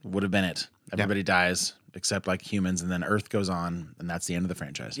died. Would have been it. Everybody dies except like humans, and then Earth goes on, and that's the end of the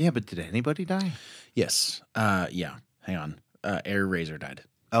franchise. Yeah, but did anybody die? Yes. Yeah. Hang on. Air Razor died.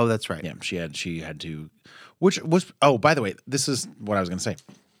 Oh, that's right. Yeah, she had to, which was, oh, by the way, this is what I was going to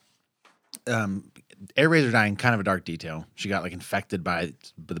say. Air Razor dying, kind of a dark detail. She got like infected by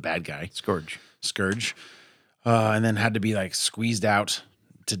the bad guy. Scourge. And then had to be like squeezed out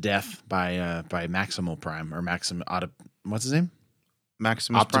to death by Maximal Prime or what's his name?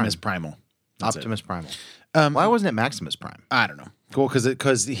 Optimus Primal. Optimus Primal. Why wasn't it Maximus Prime? I don't know. Cool,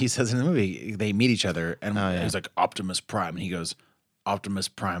 because he says in the movie they meet each other and he's like Optimus Prime, and he goes Optimus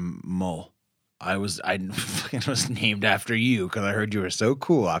Primal. I was named after you because I heard you were so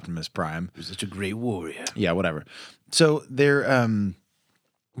cool, Optimus Prime. You're such a great warrior. Yeah, whatever. So they're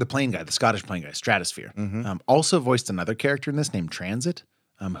the plane guy, the Scottish plane guy, Stratosphere, also voiced another character in this named Transit,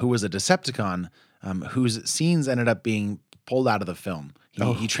 who was a Decepticon whose scenes ended up being pulled out of the film.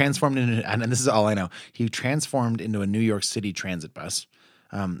 He transformed into, and this is all I know, he transformed into a New York City transit bus,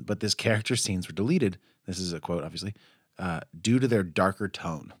 but this character's scenes were deleted. This is a quote, obviously, due to their darker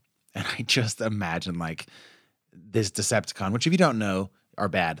tone. And I just imagine like this Decepticon, which if you don't know are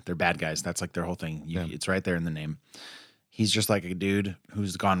bad. They're bad guys. That's like their whole thing. It's right there in the name. He's just like a dude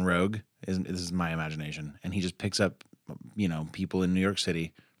who's gone rogue. This is my imagination. And he just picks up, people in New York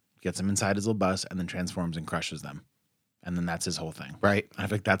City, gets them inside his little bus, and then transforms and crushes them. And then that's his whole thing. Right. I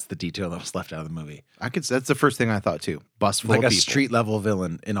think that's the detail that was left out of the movie. That's the first thing I thought too. Bus full like of people. Like a street level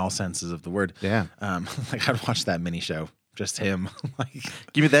villain in all senses of the word. Yeah. Like I'd watch that mini show. Just him. Like,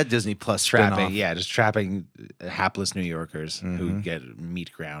 give me that Disney Plus trapping. spinoff. Yeah, just trapping hapless New Yorkers who get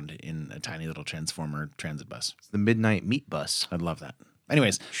meat ground in a tiny little Transformer transit bus. It's the Midnight Meat Bus. I'd love that.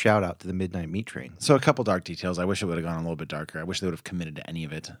 Anyways. Shout out to the Midnight Meat Train. So a couple dark details. I wish it would have gone a little bit darker. I wish they would have committed to any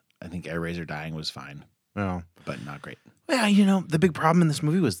of it. I think Air Razor dying was fine. Oh. But not great. Yeah, the big problem in this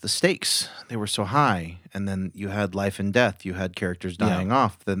movie was the stakes. They were so high. And then you had life and death. You had characters dying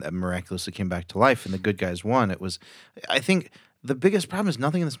off. Then miraculously came back to life and the good guys won. I think the biggest problem is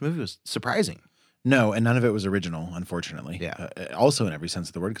nothing in this movie was surprising. No, and none of it was original, unfortunately. Yeah. Also in every sense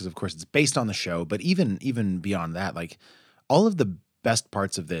of the word, because of course it's based on the show. But even beyond that, like all of the best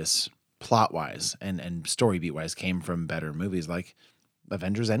parts of this plot-wise and story beat-wise came from better movies like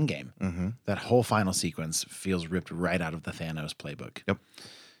Avengers Endgame. Mm-hmm. That whole final sequence feels ripped right out of the Thanos playbook. Yep.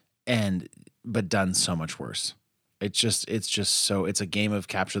 But done so much worse. It's just so it's a game of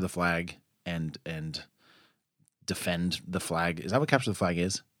capture the flag and defend the flag. Is that what capture the flag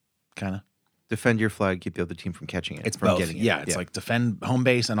is? Kind of. Defend your flag, keep the other team from catching it. It's from both. Getting it. Yeah, it's like defend home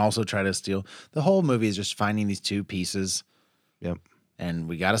base and also try to steal. The whole movie is just finding these two pieces. Yep. And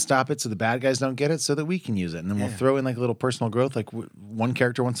we got to stop it so the bad guys don't get it so that we can use it. And then we'll throw in like a little personal growth. Like one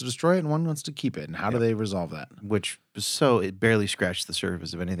character wants to destroy it and one wants to keep it. And how do they resolve that? Which it barely scratched the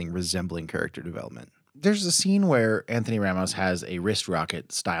surface of anything resembling character development. There's a scene where Anthony Ramos has a wrist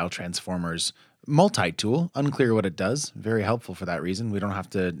rocket style Transformers multi-tool. Unclear what it does. Very helpful for that reason. We don't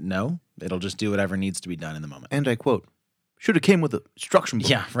have to know. It'll just do whatever needs to be done in the moment. And I quote, should have came with a instruction book.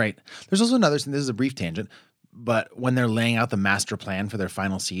 Yeah, right. There's also another thing. This is a brief tangent. But when they're laying out the master plan for their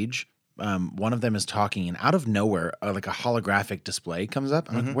final siege, one of them is talking, and out of nowhere, like a holographic display comes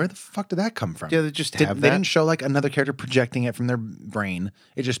up. I'm like, where the fuck did that come from? Yeah, they just have They that. didn't show like another character projecting it from their brain.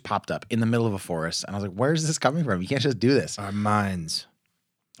 It just popped up in the middle of a forest, and I was like, where is this coming from? You can't just do this. Our minds.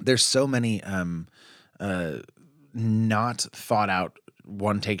 There's so many not thought out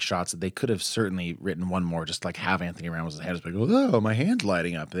one take shots that they could have certainly written one more, just like have Anthony Ramos' head just like, oh, my hand's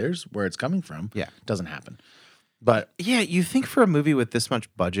lighting up. There's where it's coming from. Yeah. Doesn't happen. But yeah, you think for a movie with this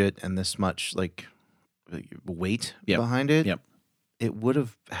much budget and this much like weight behind it, it would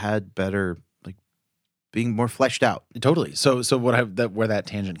have had better like being more fleshed out. Totally. So where that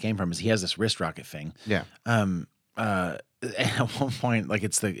tangent came from is he has this wrist rocket thing. Yeah. At one point, like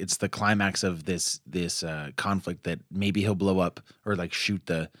it's the climax of this conflict that maybe he'll blow up or like shoot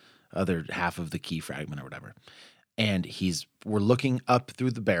the other half of the key fragment or whatever. And we're looking up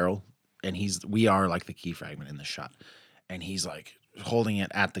through the barrel, and we are like the key fragment in the shot, and he's like holding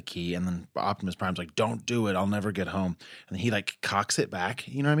it at the key, and then Optimus Prime's like, "Don't do it, I'll never get home." And he like cocks it back,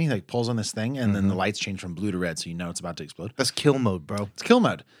 you know what I mean? Like pulls on this thing, and then the lights change from blue to red, so you know it's about to explode. That's kill mode, bro. It's kill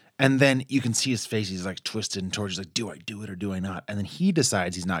mode. And then you can see his face. He's like twisted and tortured. He's like, do I do it or do I not? And then he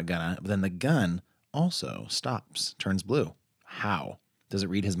decides he's not gonna. But then the gun also stops, turns blue. How? Does it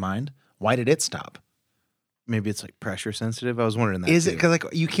read his mind? Why did it stop? Maybe it's like pressure sensitive. I was wondering that. Is it because like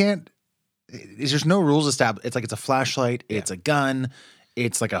you can't? There's no rules established. It's like it's a flashlight. It's a gun.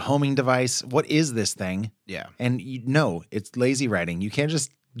 It's like a homing device. What is this thing? Yeah. And it's lazy writing. You can't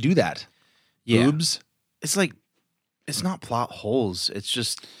just do that. Yeah. Boobs. It's like it's not plot holes. It's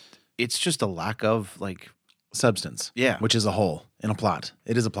just a lack of like substance. Yeah. Which is a hole in a plot.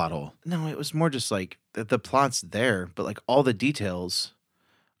 It is a plot hole. No, it was more just like the plot's there, but like all the details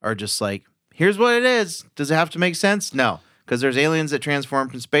are just like, here's what it is. Does it have to make sense? No. Because there's aliens that transform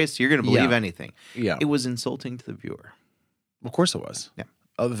from space, so you're going to believe anything. Yeah. It was insulting to the viewer. Of course it was. Yeah.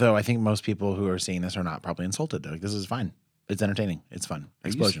 Although I think most people who are seeing this are not probably insulted. They're like, this is fine. It's entertaining. It's fun.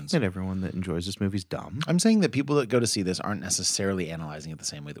 Explosions. Not everyone that enjoys this movie's dumb. I'm saying that people that go to see this aren't necessarily analyzing it the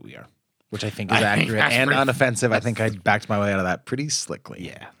same way that we are, which I think is accurate and unoffensive. I think I backed my way out of that pretty slickly.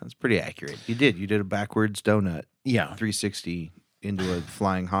 Yeah, that's pretty accurate. You did a backwards donut. Yeah. 360 into a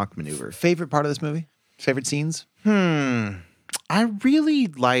flying hawk maneuver. Favorite part of this movie? Favorite scenes? I really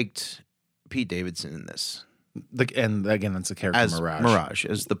liked Pete Davidson in this. And again, that's the character as Mirage. Mirage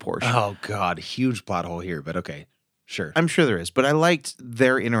as the Porsche. Oh God, huge plot hole here, but okay, sure. I'm sure there is, but I liked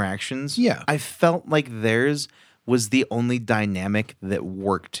their interactions. Yeah, I felt like theirs was the only dynamic that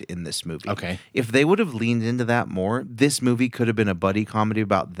worked in this movie. Okay, if they would have leaned into that more, this movie could have been a buddy comedy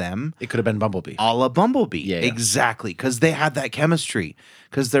about them. It could have been Bumblebee, a la Bumblebee. Yeah. Exactly, because they had that chemistry.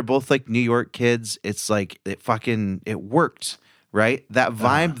 Because they're both like New York kids. It's like it worked, right? That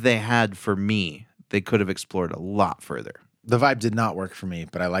vibe they had for me. They could have explored a lot further. The vibe did not work for me,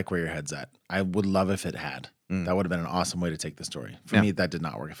 but I like where your head's at. I would love if it had. That would have been an awesome way to take the story. For me, that did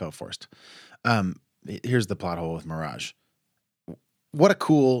not work. It felt forced. Here's the plot hole with Mirage. What a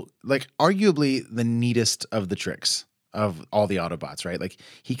cool, like arguably the neatest of the tricks of all the Autobots, right? Like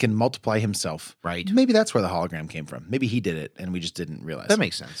he can multiply himself. Right. Maybe that's where the hologram came from. Maybe he did it and we just didn't realize. That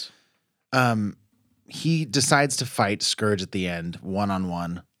makes sense. He decides to fight Scourge at the end,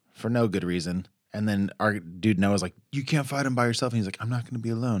 one-on-one, for no good reason. And then our dude Noah's like, you can't fight him by yourself. And he's like, I'm not going to be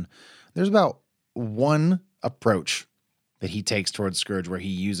alone. There's about one approach that he takes towards Scourge where he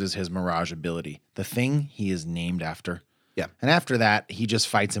uses his Mirage ability, the thing he is named after. Yeah. And after that, he just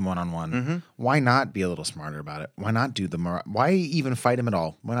fights him one-on-one. Mm-hmm. Why not be a little smarter about it? Why not do the Mirage? Why even fight him at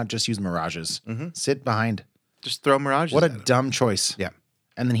all? Why not just use Mirages? Mm-hmm. Sit behind. Just throw Mirages. What a dumb choice. Yeah.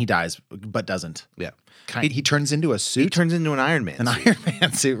 And then he dies, but doesn't. Yeah. He turns into a suit. He turns into an Iron Man suit. Iron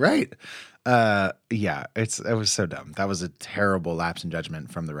Man suit, right. Yeah, it was so dumb. That was a terrible lapse in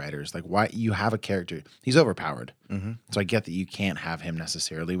judgment from the writers. Like, why you have a character? He's overpowered, so I get that you can't have him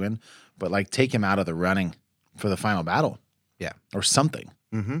necessarily win, but like take him out of the running for the final battle, or something.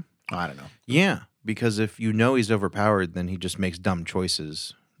 I don't know. Yeah, because if you know he's overpowered, then he just makes dumb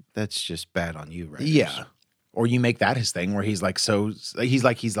choices. That's just bad on you, right? Yeah. Or you make that his thing where he's like he's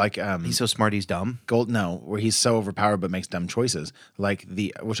so smart he's dumb. Where he's so overpowered but makes dumb choices. Like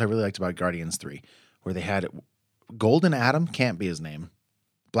which I really liked about Guardians 3, where they had Golden Adam can't be his name.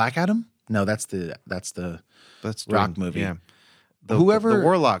 Black Adam? No, that's the Rock movie. Yeah. The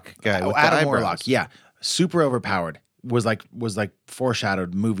Warlock guy. Oh, Adam Warlock. Yeah. Super overpowered. Was like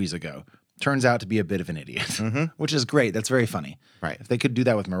foreshadowed movies ago. Turns out to be a bit of an idiot, which is great. That's very funny. Right. If they could do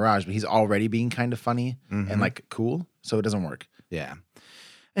that with Mirage, but he's already being kind of funny and like cool, so it doesn't work. Yeah.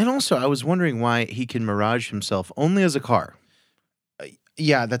 And also, I was wondering why he can Mirage himself only as a car.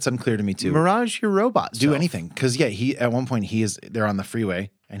 Yeah, that's unclear to me too. Mirage your robot. Do anything. Because he at one point they're on the freeway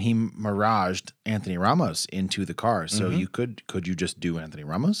and he miraged Anthony Ramos into the car. So you could you just do Anthony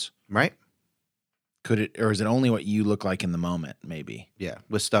Ramos? Right. Could it, or is it only what you look like in the moment? Maybe. Yeah,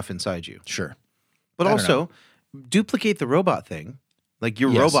 with stuff inside you. Sure. But also duplicate the robot thing, like your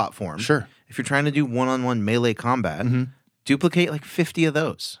robot form. Sure. If you're trying to do one-on-one melee combat, duplicate like 50 of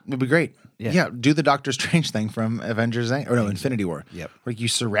those. It'd be great. Yeah. Do the Doctor Strange thing from Avengers Infinity War. Yep. Where you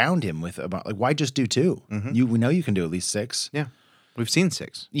surround him with about why just do 2? We know you can do at least 6. Yeah. We've seen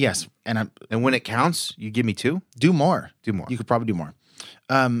 6. Yes. And when it counts, you give me 2? Do more. Do more. You could probably do more.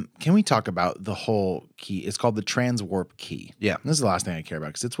 Can we talk about the whole key? It's called the transwarp key. Yeah. And this is the last thing I care about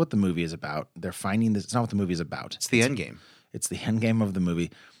because it's what the movie is about. They're finding this. It's not what the movie is about. It's the end game. It's the end game of the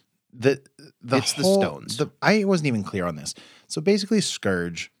movie. It's the stones. I wasn't even clear on this. So basically,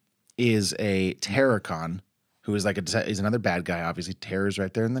 Scourge is a Terrorcon who is is another bad guy. Obviously, terror is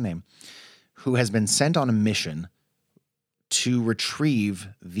right there in the name. Who has been sent on a mission to retrieve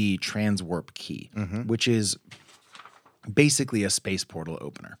the transwarp key, which is basically a space portal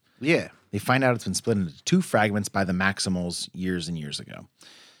opener. Yeah. They find out it's been split into 2 fragments by the Maximals years and years ago.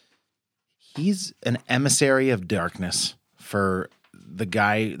 He's an emissary of darkness for the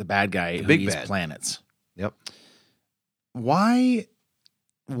bad guy who eats planets. Yep. Why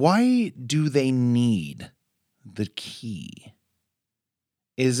do they need the key?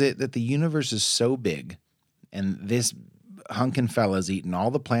 Is it that the universe is so big and this hunkin' fella's eaten all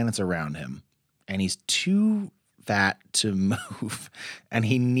the planets around him and he's too fat to move and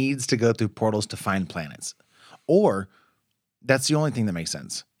he needs to go through portals to find planets? Or that's the only thing that makes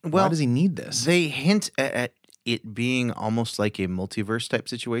sense. Well, why does he need this? They hint at it being almost like a multiverse type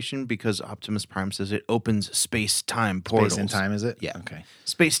situation because Optimus Prime says it opens space-time portals. Space and time, is it? Yeah. Okay.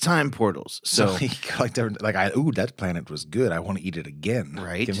 Space-time portals. So he that planet was good. I want to eat it again.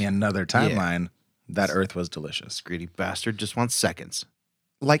 Right. Give me another timeline. Yeah. That Earth was delicious. Greedy bastard just wants seconds.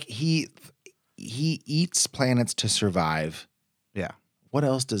 Like he eats planets to survive. Yeah. What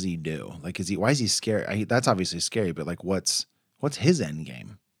else does he do? Like, why is he scary? That's obviously scary, but like, what's his end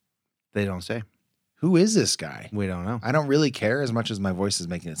game? They don't say. Who is this guy? We don't know. I don't really care as much as my voice is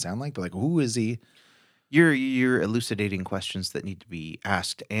making it sound like, but like, who is he? You're elucidating questions that need to be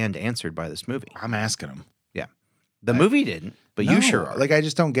asked and answered by this movie. I'm asking them. Yeah. The movie didn't, but you sure are. Like, I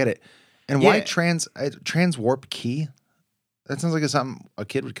just don't get it. And why transwarp key? That sounds like it's something a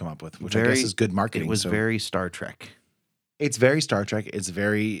kid would come up with, which I guess is good marketing. It was very Star Trek. It's very Star Trek. It's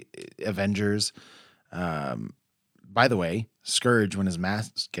very Avengers. By the way, Scourge, when his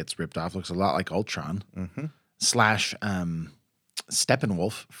mask gets ripped off, looks a lot like Ultron /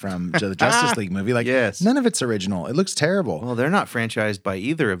 Steppenwolf from the Justice League movie. Like, none of it's original. It looks terrible. Well, they're not franchised by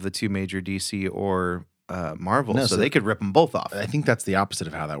either of the 2 major DC or Marvel, No, so they could rip them both off. I think that's the opposite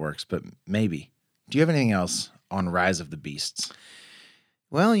of how that works, but maybe. Do you have anything else on Rise of the Beasts?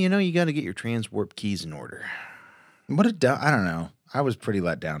 Well, you got to get your transwarp keys in order. I don't know. I was pretty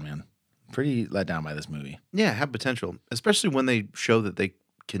let down, man. Pretty let down by this movie. Yeah, have potential, especially when they show that they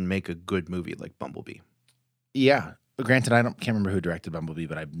can make a good movie like Bumblebee. Yeah. Granted, I can't remember who directed Bumblebee,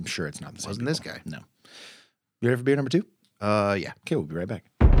 but I'm sure it's not the same. Wasn't this guy? No. You ready for beer number 2? Yeah. Okay, we'll be right back.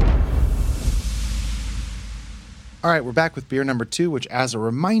 All right, we're back with beer number 2, which, as a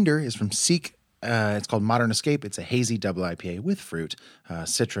reminder, is from Seek. It's called Modern Escape. It's a hazy double IPA with fruit,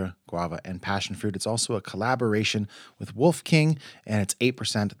 citra, guava, and passion fruit. It's also a collaboration with Wolf King, and it's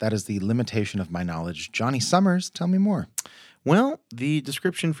 8%. That is the limitation of my knowledge. Johnny Summers, tell me more. Well, the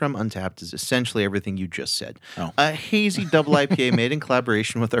description from Untappd is essentially everything you just said. A hazy double IPA made in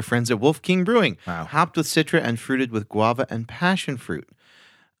collaboration with our friends at Wolf King Brewing. Wow. Hopped with citra and fruited with guava and passion fruit.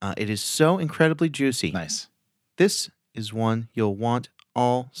 It is so incredibly juicy. Nice. This is one you'll want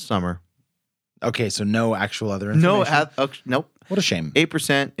all summer. Okay, so no actual other information? Nope. What a shame.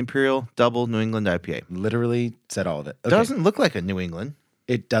 8% Imperial Double New England IPA. Literally said all of it. Okay. Doesn't look like a New England.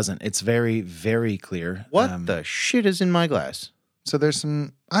 It doesn't. It's very, very clear. What the shit is in my glass? So there's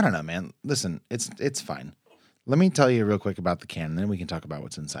some, I don't know, man. Listen, it's fine. Let me tell you real quick about the can, and then we can talk about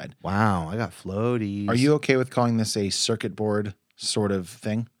what's inside. Wow, I got floaties. Are you okay with calling this a circuit board sort of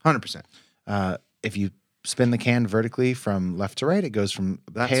thing? 100%. If you spin the can vertically from left to right, it goes from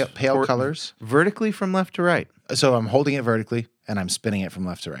pale colors. Vertically from left to right. So I'm holding it vertically, and I'm spinning it from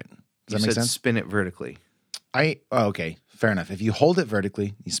left to right. Does that make sense? Spin it vertically. Okay, fair enough. If you hold it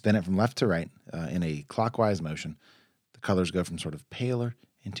vertically, you spin it from left to right in a clockwise motion, the colors go from sort of paler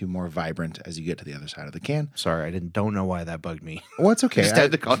into more vibrant as you get to the other side of the can. Sorry, don't know why that bugged me. Well, it's okay.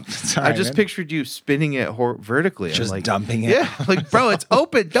 I just pictured you spinning it vertically. Just like, dumping it. Yeah, like, bro, it's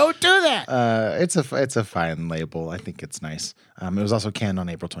open. Don't do that. It's a fine label. I think it's nice. It was also canned on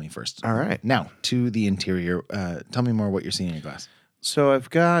April 21st. All right. Now, to the interior. Tell me more what you're seeing in your glass. So I've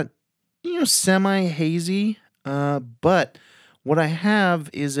got, semi-hazy, but what I have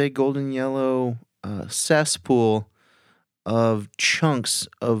is a golden yellow cesspool of chunks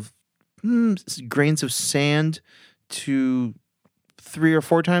of grains of sand to 3 or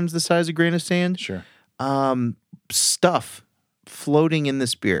 4 times the size of grain of sand. Sure. Stuff floating in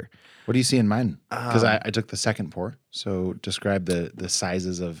this beer. What do you see in mine? Because I took the second pour. So describe the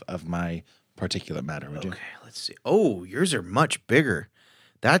sizes of my particulate matter, would you? Okay, let's see. Oh, yours are much bigger.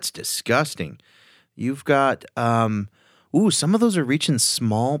 That's disgusting. You've got, some of those are reaching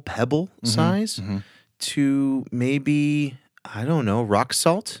small pebble size to maybe, I don't know, rock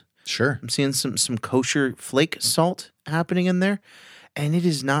salt. Sure. I'm seeing some kosher flake salt happening in there, and it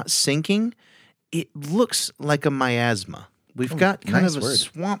is not sinking. It looks like a miasma. We've got kind of a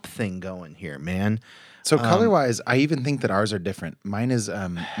swamp thing going here, man. So color-wise, I even think that ours are different. Mine is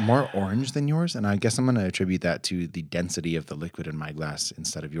more orange than yours, and I guess I'm going to attribute that to the density of the liquid in my glass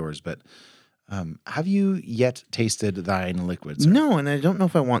instead of yours. But have you yet tasted thine liquids? No, and I don't know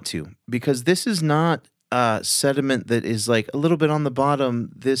if I want to, because this is not sediment that is like a little bit on the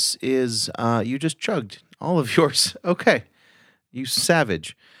bottom. This is, you just chugged all of yours. Okay, you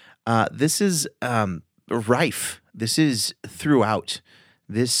savage. This is rife. This is throughout.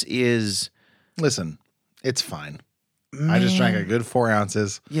 This is... Listen, it's fine. I just drank a good 4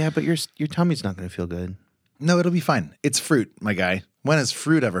 ounces. Yeah, but your tummy's not going to feel good. No, it'll be fine. It's fruit, my guy. When has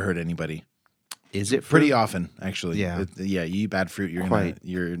fruit ever hurt anybody? Is it fruit? Pretty often, actually. Yeah. You eat bad fruit, your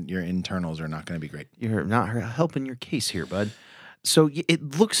internals are not going to be great. You're not helping your case here, bud. So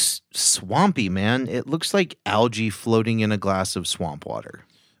it looks swampy, man. It looks like algae floating in a glass of swamp water.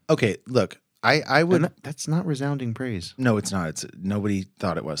 Okay, look, I would... That's not resounding praise. No, it's not. Nobody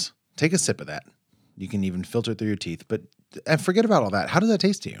thought it was. Take a sip of that. You can even filter it through your teeth. And forget about all that. How does that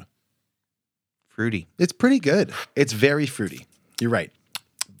taste to you? Fruity. It's pretty good. It's very fruity. You're right.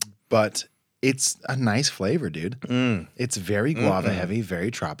 But it's a nice flavor, dude. It's very guava heavy,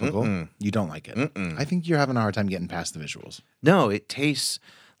 very tropical. You don't like it. I think you're having a hard time getting past the visuals. No, it tastes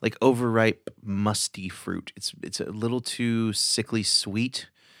like overripe, musty fruit. It's a little too sickly sweet.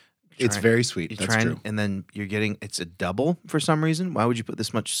 It's very sweet. That's true. And then you're getting, it's a double for some reason. Why would you put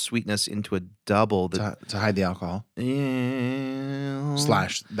this much sweetness into a double? To hide the alcohol. Yeah.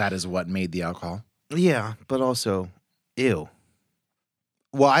 / that is what made the alcohol. Yeah, but also, ew.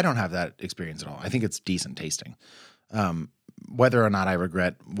 Well, I don't have that experience at all. I think it's decent tasting. Whether or not I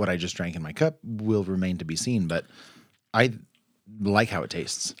regret what I just drank in my cup will remain to be seen, but I like how it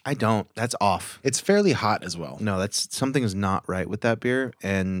tastes. I don't. That's off. It's fairly hot as well. No, something is not right with that beer,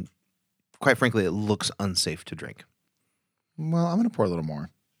 and quite frankly, it looks unsafe to drink. Well, I'm going to pour a little more.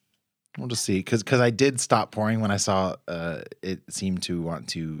 We'll just see, because I did stop pouring when I saw it seemed to want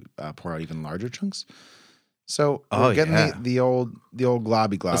to pour out even larger chunks. So we're getting the old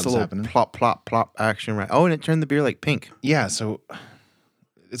globby globs happening. Plop, plop, plop action, right? Oh, and it turned the beer like pink. Yeah, so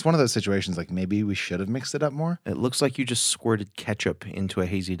it's one of those situations like maybe we should have mixed it up more. It looks like you just squirted ketchup into a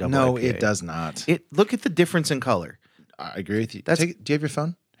hazy double No, IPA. it does not. Look at the difference in color. I agree with you. Do you have your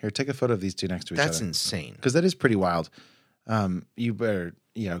phone? Here, take a photo of these two next to each other. That's insane. Because that is pretty wild. You better...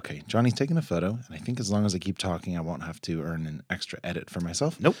 Yeah, okay. Johnny's taking a photo, and I think as long as I keep talking, I won't have to earn an extra edit for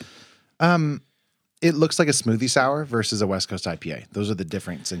myself. Nope. It looks like a smoothie sour versus a West Coast IPA. Those are the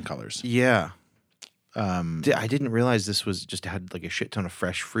difference in colors. Yeah. I didn't realize this was just had like a shit ton of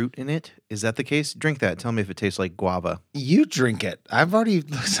fresh fruit in it. Is that the case? Drink that. Tell me if it tastes like guava. You drink it. I've already...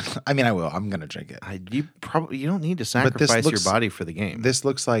 I mean, I will. I'm going to drink it. You don't need to sacrifice your body for the game. This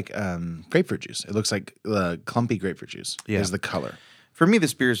looks like grapefruit juice. It looks like clumpy grapefruit juice. Yeah. Is the color. For me,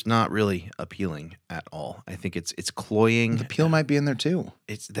 this beer is not really appealing at all. I think it's cloying. The peel might be in there too.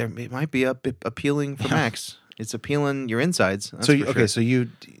 It might be appealing for Max. It's appealing your insides. So you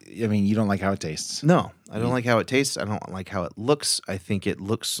don't like how it tastes? No, I don't like how it tastes. I don't like how it looks. I think it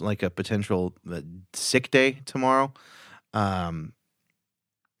looks like a potential sick day tomorrow.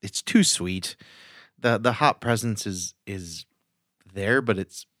 It's too sweet. The hop presence is there, but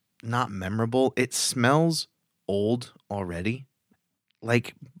it's not memorable. It smells old already.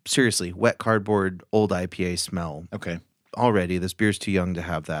 Like, seriously, wet cardboard, old IPA smell. Okay. Already, this beer's too young to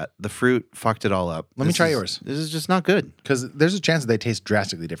have that. The fruit fucked it all up. Let me try yours. This is just not good. Because there's a chance that they taste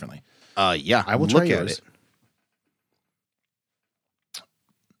drastically differently. Yeah. I will try yours. At it.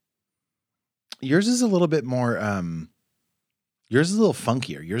 Yours is a little bit more, yours is a little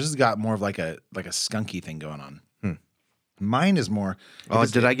funkier. Yours has got more of like a skunky thing going on. Mine is more...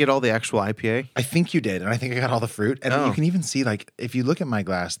 did I get all the actual IPA? I think you did, and I think I got all the fruit. And you can even see, like, if you look at my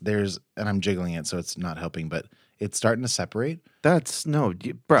glass, and I'm jiggling it, so it's not helping, but It's starting to separate. That's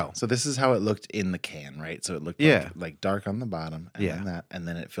bro. So this is how it looked in the can, right? So it looked like dark on the bottom, and and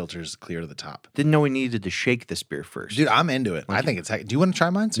then it filters clear to the top. Didn't know we needed to shake this beer first. Dude, I'm into it. I think it's. Do you want to try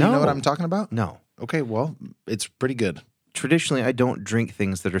mine so you know what I'm talking about? No. Okay, well, it's pretty good. Traditionally, I don't drink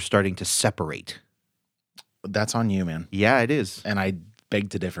things that are starting to separate. That's on you, man. Yeah, it is. And I beg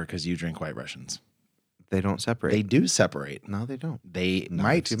to differ because you drink White Russians. They don't separate. They do separate. No, they don't. They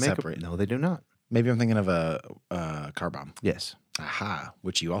might separate. No, they do not. Maybe I'm thinking of a car bomb. Yes. Aha,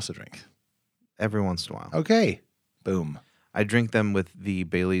 which you also drink. Every once in a while. Okay. Boom. I drink them with the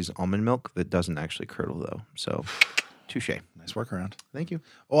Bailey's almond milk that doesn't actually curdle, though. So, touche. Nice workaround. Thank you.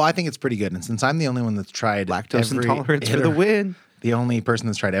 Well, I think it's pretty good. And since I'm the only one that's tried lactose intolerance for the win. The only person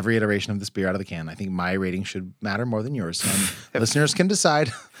that's tried every iteration of this beer out of the can, I think my rating should matter more than yours. And listeners can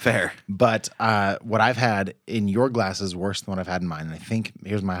decide. Fair. But what I've had in your glass is worse than what I've had in mine. And I think,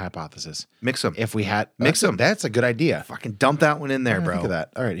 here's my hypothesis. Mix them. If we had... Mix them. That's a good idea. Fucking dump that one in there, bro. Think of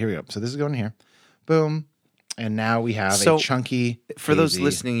that. All right, here we go. So this is going here. Boom. And now we have a chunky... For those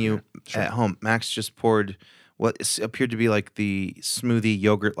listening at home, Max just poured what appeared to be like the smoothie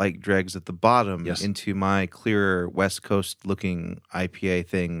yogurt-like dregs at the bottom into my clearer West Coast-looking IPA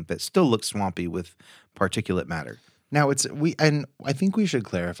thing that still looks swampy with particulate matter. Now and I think we should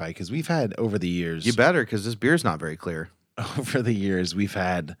clarify because we've had over the years. You better, because this beer's not very clear. Over the years, we've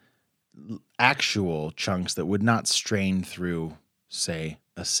had actual chunks that would not strain through, say,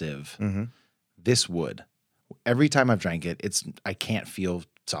 a sieve. Mm-hmm. This would. Every time I've drank it, I can't feel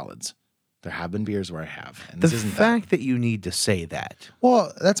solids. There have been beers where I have. And the fact that you need to say that.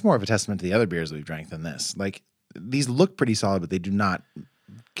 Well, that's more of a testament to the other beers we've drank than this. Like, these look pretty solid, but they do not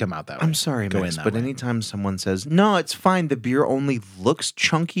come out that way. I'm sorry, Max, but anytime someone says, no, it's fine, the beer only looks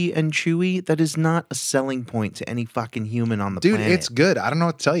chunky and chewy, that is not a selling point to any fucking human on the planet. Dude, it's good. I don't know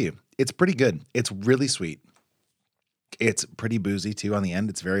what to tell you. It's pretty good. It's really sweet. It's pretty boozy, too, on the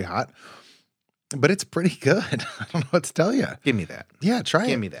end. It's very hot. But it's pretty good. I don't know what to tell you. Give me that. Yeah, try it.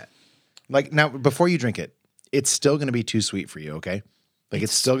 Give me that. Like, now, before you drink it, it's still going to be too sweet for you, okay? Like,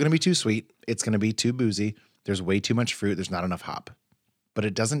 it's still going to be too sweet. It's going to be too boozy. There's way too much fruit. There's not enough hop. But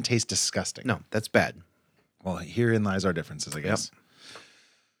it doesn't taste disgusting. No, that's bad. Well, herein lies our differences, I guess. Yep.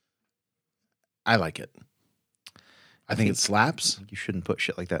 I like it. I think it slaps. You shouldn't put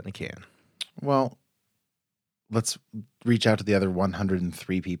shit like that in a can. Well, let's reach out to the other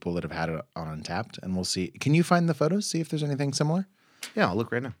 103 people that have had it on Untapped, and we'll see. Can you find the photos? See if there's anything similar? Yeah, I'll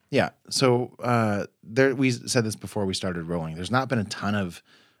look right now. Yeah. So we said this before we started rolling. There's not been a ton of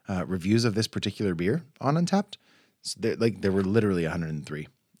reviews of this particular beer on Untapped. So there were literally 103.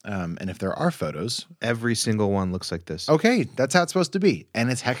 And if there are photos, every single one looks like this. Okay, that's how it's supposed to be,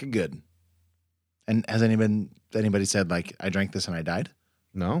 and it's hecka good. And has anybody said like I drank this and I died?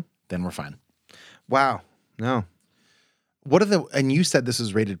 No. Then we're fine. Wow. No. And you said this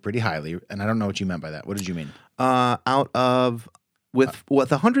was rated pretty highly, and I don't know what you meant by that. What did you mean? With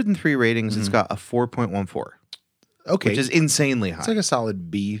 103 ratings, it's got a 4.14. Okay. Which is insanely high. It's like a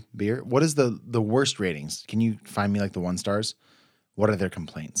solid B beer. What is the worst ratings? Can you find me like the 1 stars? What are their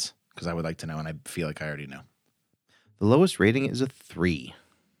complaints? Because I would like to know, and I feel like I already know. The lowest rating is a 3.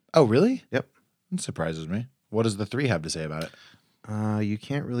 Oh, really? Yep. That surprises me. What does the 3 have to say about it? You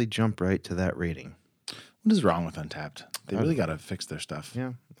can't really jump right to that rating. What is wrong with Untapped? They really got to fix their stuff.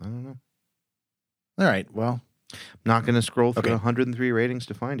 Yeah, I don't know. All right, well. I'm not going to scroll through 103 ratings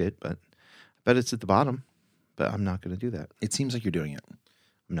to find it, but I bet it's at the bottom. But I'm not going to do that. It seems like you're doing it.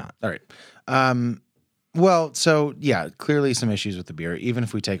 I'm not. All right. Well, so yeah, clearly some issues with the beer. Even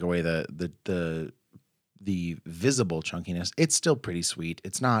if we take away the visible chunkiness, it's still pretty sweet.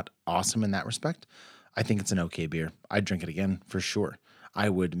 It's not awesome in that respect. I think it's an okay beer. I'd drink it again for sure. I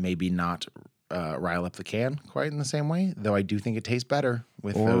would maybe not rile up the can quite in the same way, though I do think it tastes better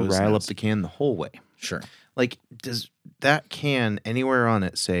with those. Rile up the can the whole way. Sure. Like, does that can anywhere on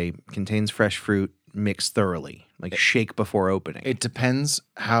it say contains fresh fruit mixed thoroughly? Like shake before opening? It depends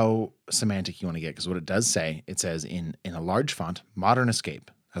how semantic you want to get, because what it does say, it says in a large font, Modern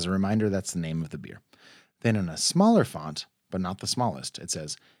Escape. As a reminder, that's the name of the beer. Then in a smaller font, but not the smallest, it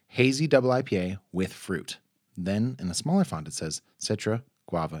says Hazy Double IPA with fruit. Then in a smaller font, it says Citra,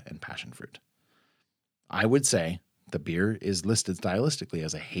 Guava, and Passion Fruit. I would say the beer is listed stylistically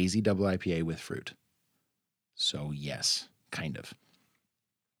as a Hazy Double IPA with fruit. So yes, kind of.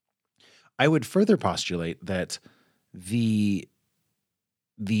 I would further postulate that the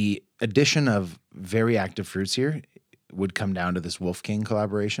addition of very active fruits here would come down to this Wolf King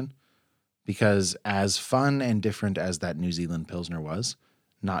collaboration, because as fun and different as that New Zealand Pilsner was,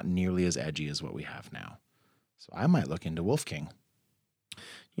 not nearly as edgy as what we have now. So I might look into Wolf King.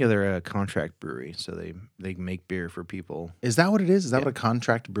 Yeah, they're a contract brewery, so they make beer for people. Is that what it is? Is that what a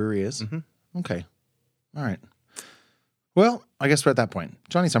contract brewery is? Okay. All right. Well, I guess we're at that point.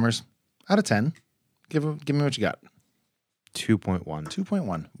 Johnny Summers, out of 10, give me what you got. 2.1.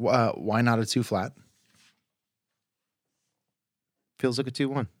 2.1. Why not a 2 flat? Feels like a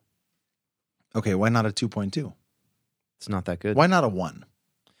 2.1. Okay, why not a 2.2? It's not that good. Why not a 1?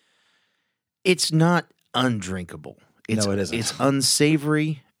 It's not undrinkable. No, it isn't. It's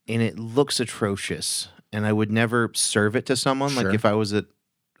unsavory and it looks atrocious. And I would never serve it to someone. Sure. Like if I was at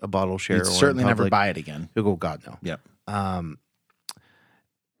a bottle share, You'd or certainly in never public, buy it again. You'll go, God, no. Yep.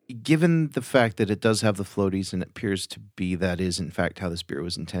 Given the fact that it does have the floaties and it appears to be that is in fact how this beer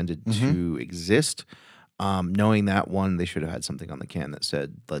was intended to exist, knowing that one, they should have had something on the can that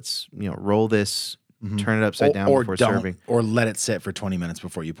said, let's roll this, turn it upside down before serving. Or let it sit for 20 minutes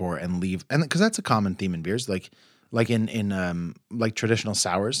before you pour and leave. And because that's a common theme in beers, like in traditional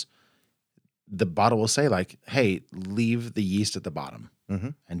sours, the bottle will say like, hey, leave the yeast at the bottom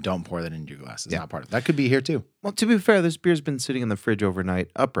and don't pour that into your glass. It's not part of it. That could be here too. Well, to be fair, this beer's been sitting in the fridge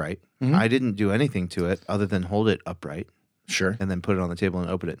overnight upright. I didn't do anything to it other than hold it upright. Sure. And then put it on the table and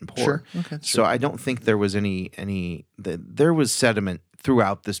open it and pour. Sure. Okay. So I don't think there was there was sediment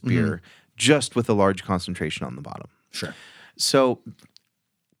throughout this beer, just with a large concentration on the bottom. Sure. So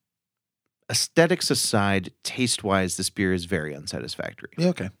aesthetics aside, taste-wise, this beer is very unsatisfactory. Yeah,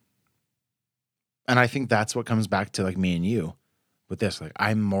 okay. And I think that's what comes back to like me and you with this. Like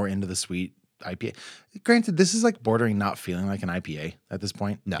I'm more into the sweet IPA. Granted, this is like bordering not feeling like an IPA at this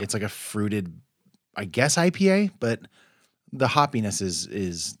point. No. It's like a fruited, I guess, IPA, but the hoppiness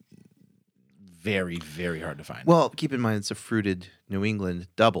is very, very hard to find. Well, keep in mind it's a fruited New England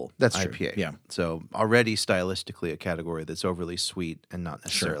double That's IPA. true. Yeah. So already stylistically a category that's overly sweet and not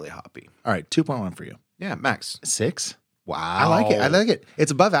necessarily hoppy. All right, 2.1 for you. Yeah, Max. 6? Wow. I like it.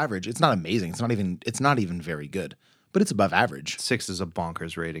 It's above average. It's not amazing. It's not even very good, but it's above average. 6 is a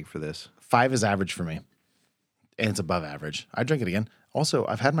bonkers rating for this. 5 is average for me. And it's above average. I drink it again. Also,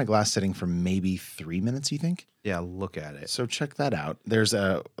 I've had my glass sitting for maybe 3 minutes, you think? Yeah, look at it. So check that out. There's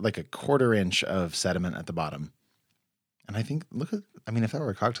a quarter inch of sediment at the bottom. And I think, if that were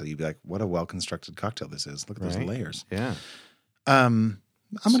a cocktail, you'd be like, what a well-constructed cocktail this is. Look at those layers. Yeah. I'm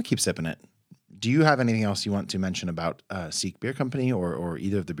going to keep sipping it. Do you have anything else you want to mention about Seek Beer Company or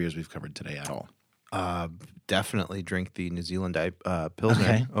either of the beers we've covered today at all? Definitely drink the New Zealand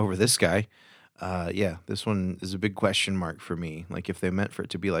Pilsner over this guy. Yeah, this one is a big question mark for me. Like, if they meant for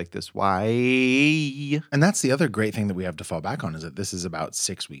it to be like this, why? And that's the other great thing that we have to fall back on is that this is about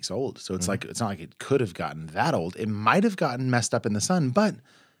 6 weeks old. So it's like, it's not like it could have gotten that old. It might have gotten messed up in the sun, but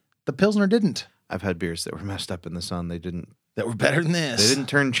the Pilsner didn't. I've had beers that were messed up in the sun. That were better than this. They didn't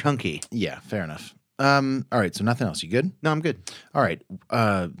turn chunky. Yeah, fair enough. All right, so nothing else. You good? No, I'm good. All right.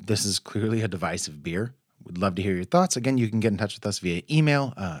 This is clearly a divisive beer. We'd love to hear your thoughts. Again, you can get in touch with us via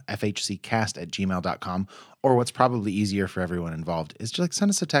email, fhccast@gmail.com, or what's probably easier for everyone involved is just send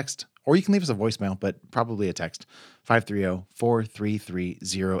us a text, or you can leave us a voicemail, but probably a text,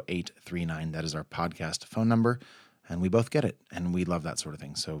 530-433-0839. That is our podcast phone number, and we both get it, and we love that sort of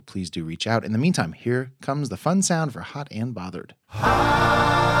thing. So please do reach out. In the meantime, here comes the fun sound for Hot and Bothered.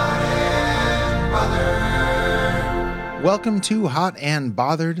 Hot and Bothered. Welcome to Hot and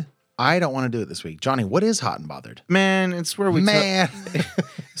Bothered. I don't want to do it this week. Johnny, what is Hot and Bothered? Man, it's where we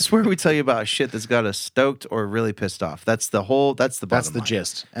it's where we tell you about shit that's got us stoked or really pissed off. That's the bottom line.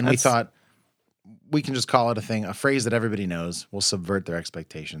 Gist. And we thought we can just call it a phrase that everybody knows will subvert their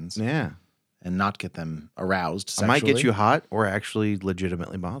expectations. Yeah. And not get them aroused sexually. I might get you hot or actually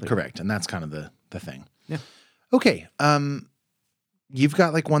legitimately bothered. Correct. And that's kind of the thing. Yeah. Okay. You've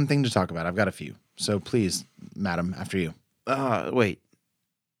got like one thing to talk about. I've got a few. So please, madam, after you. Wait.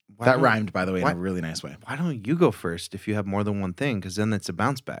 That rhymed, by the way, in a really nice way. Why don't you go first if you have more than one thing? Because then it's a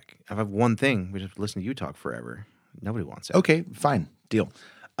bounce back. If I have one thing, we just have to listen to you talk forever. Nobody wants it. Okay, fine. Deal.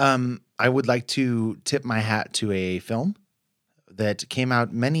 I would like to tip my hat to a film that came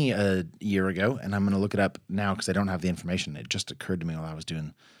out many a year ago, and I'm going to look it up now because I don't have the information. It just occurred to me while I was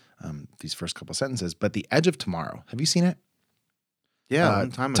doing these first couple sentences. But The Edge of Tomorrow. Have you seen it? Yeah, a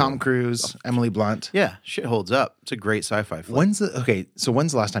long time ago. Tom Cruise, Emily Blunt. Yeah, shit holds up. It's a great sci-fi flick. So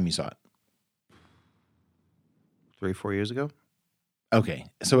when's the last time you saw it? 3-4 years ago. Okay,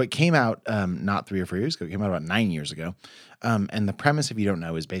 so it came out not 3 or 4 years ago. It came out about 9 years ago. And the premise, if you don't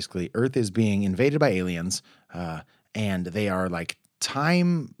know, is basically Earth is being invaded by aliens, and they are like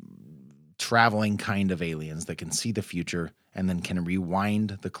time traveling kind of aliens that can see the future and then can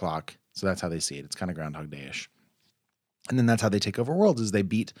rewind the clock. So that's how they see it. It's kind of Groundhog Day-ish. And then that's how they take over worlds, is they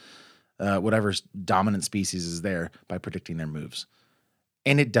beat whatever dominant species is there by predicting their moves.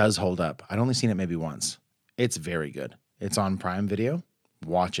 And it does hold up. I'd only seen it maybe once. It's very good. It's on Prime Video.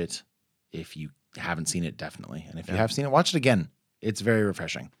 Watch it if you haven't seen it, definitely. And if you have seen it, watch it again. It's very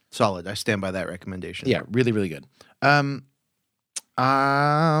refreshing. Solid. I stand by that recommendation. Yeah, really, really good. No,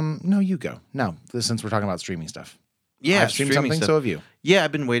 you go. No, since we're talking about streaming stuff. Yeah, I've streamed something, stuff. so have you. Yeah,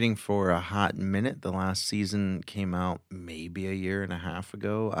 I've been waiting for a hot minute. The last season came out maybe a year and a half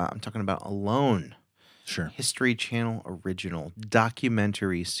ago. I'm talking about Alone. Sure. History Channel original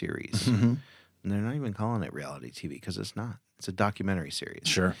documentary series. Mm-hmm. And they're not even calling it reality TV because it's not. It's a documentary series.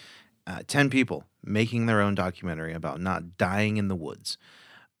 Sure. 10 people making their own documentary about not dying in the woods.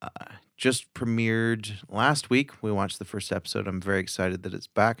 Just premiered last week. We watched the first episode. I'm very excited that it's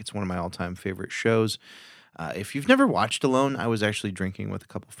back. It's one of my all-time favorite shows. If you've never watched Alone, I was actually drinking with a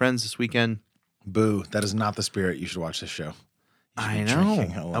couple friends this weekend. Boo. That is not the spirit. You should watch this show. I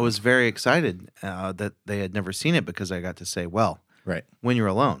know. I was very excited that they had never seen it because I got to say, well, right, when you're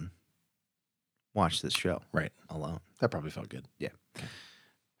alone, watch this show. Right. Alone. That probably felt good. Yeah. Okay.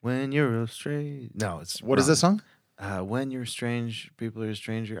 When you're a strange... No, it's... What is this song? When you're strange, people are a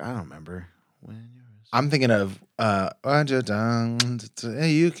stranger. I don't remember. I'm thinking of you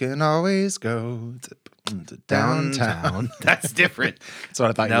can always go to downtown. That's different. That's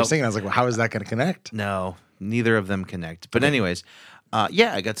what I thought you were singing. I was like, well, how is that going to connect? No, neither of them connect. But anyways,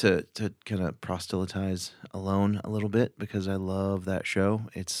 yeah, I got to kind of proselytize Alone a little bit because I love that show.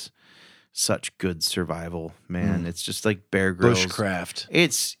 It's such good survival, man. It's just like Bear Grylls. Bushcraft.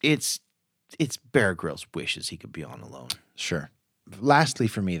 It's Bear Grylls wishes he could be on Alone. Sure. Lastly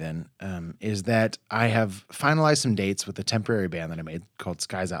for me then, is that I have finalized some dates with a temporary band that I made called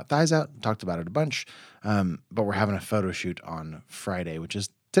Skies Out, Thighs Out. Talked about it a bunch, but we're having a photo shoot on Friday, which is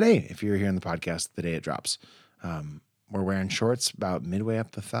today. If you're hearing the podcast, the day it drops. We're wearing shorts about midway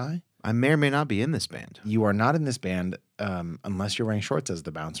up the thigh. I may or may not be in this band. You are not in this band unless you're wearing shorts as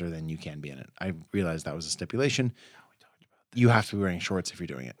the bouncer, then you can be in it. I realized that was a stipulation. You have to be wearing shorts if you're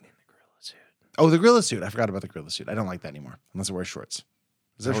doing it. Oh, the gorilla suit. I forgot about the gorilla suit. I don't like that anymore unless it wears shorts.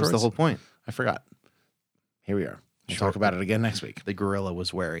 Is there That shorts? was the whole point. I forgot. Here we are. We'll talk about it again next week. The gorilla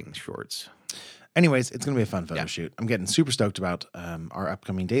was wearing shorts. Anyways, it's going to be a fun photo shoot. I'm getting super stoked about our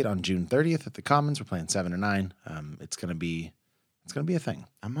upcoming date on June 30th at the Commons. We're playing 7 or 9. It's going to be a thing.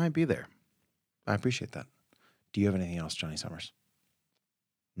 I might be there. I appreciate that. Do you have anything else, Johnny Summers?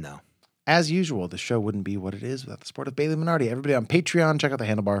 No. As usual, the show wouldn't be what it is without the support of Bailey Minardi. Everybody on Patreon, check out the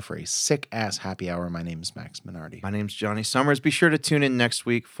handlebar for a sick-ass happy hour. My name is Max Minardi. My name's Johnny Summers. Be sure to tune in next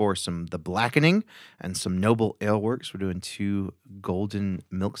week for some The Blackening and some Noble Ale Works. We're doing 2 golden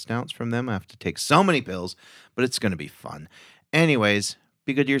milk stouts from them. I have to take so many pills, but it's going to be fun. Anyways,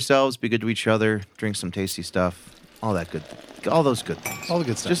 be good to yourselves, be good to each other, drink some tasty stuff, all those good things. All the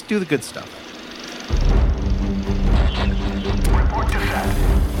good stuff. Just do the good stuff. Report to set.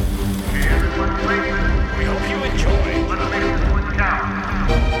 We hope you enjoy. Let's make this one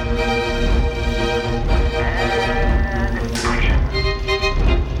count. And action.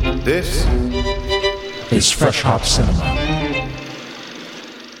 This is Fresh Hop Cinema.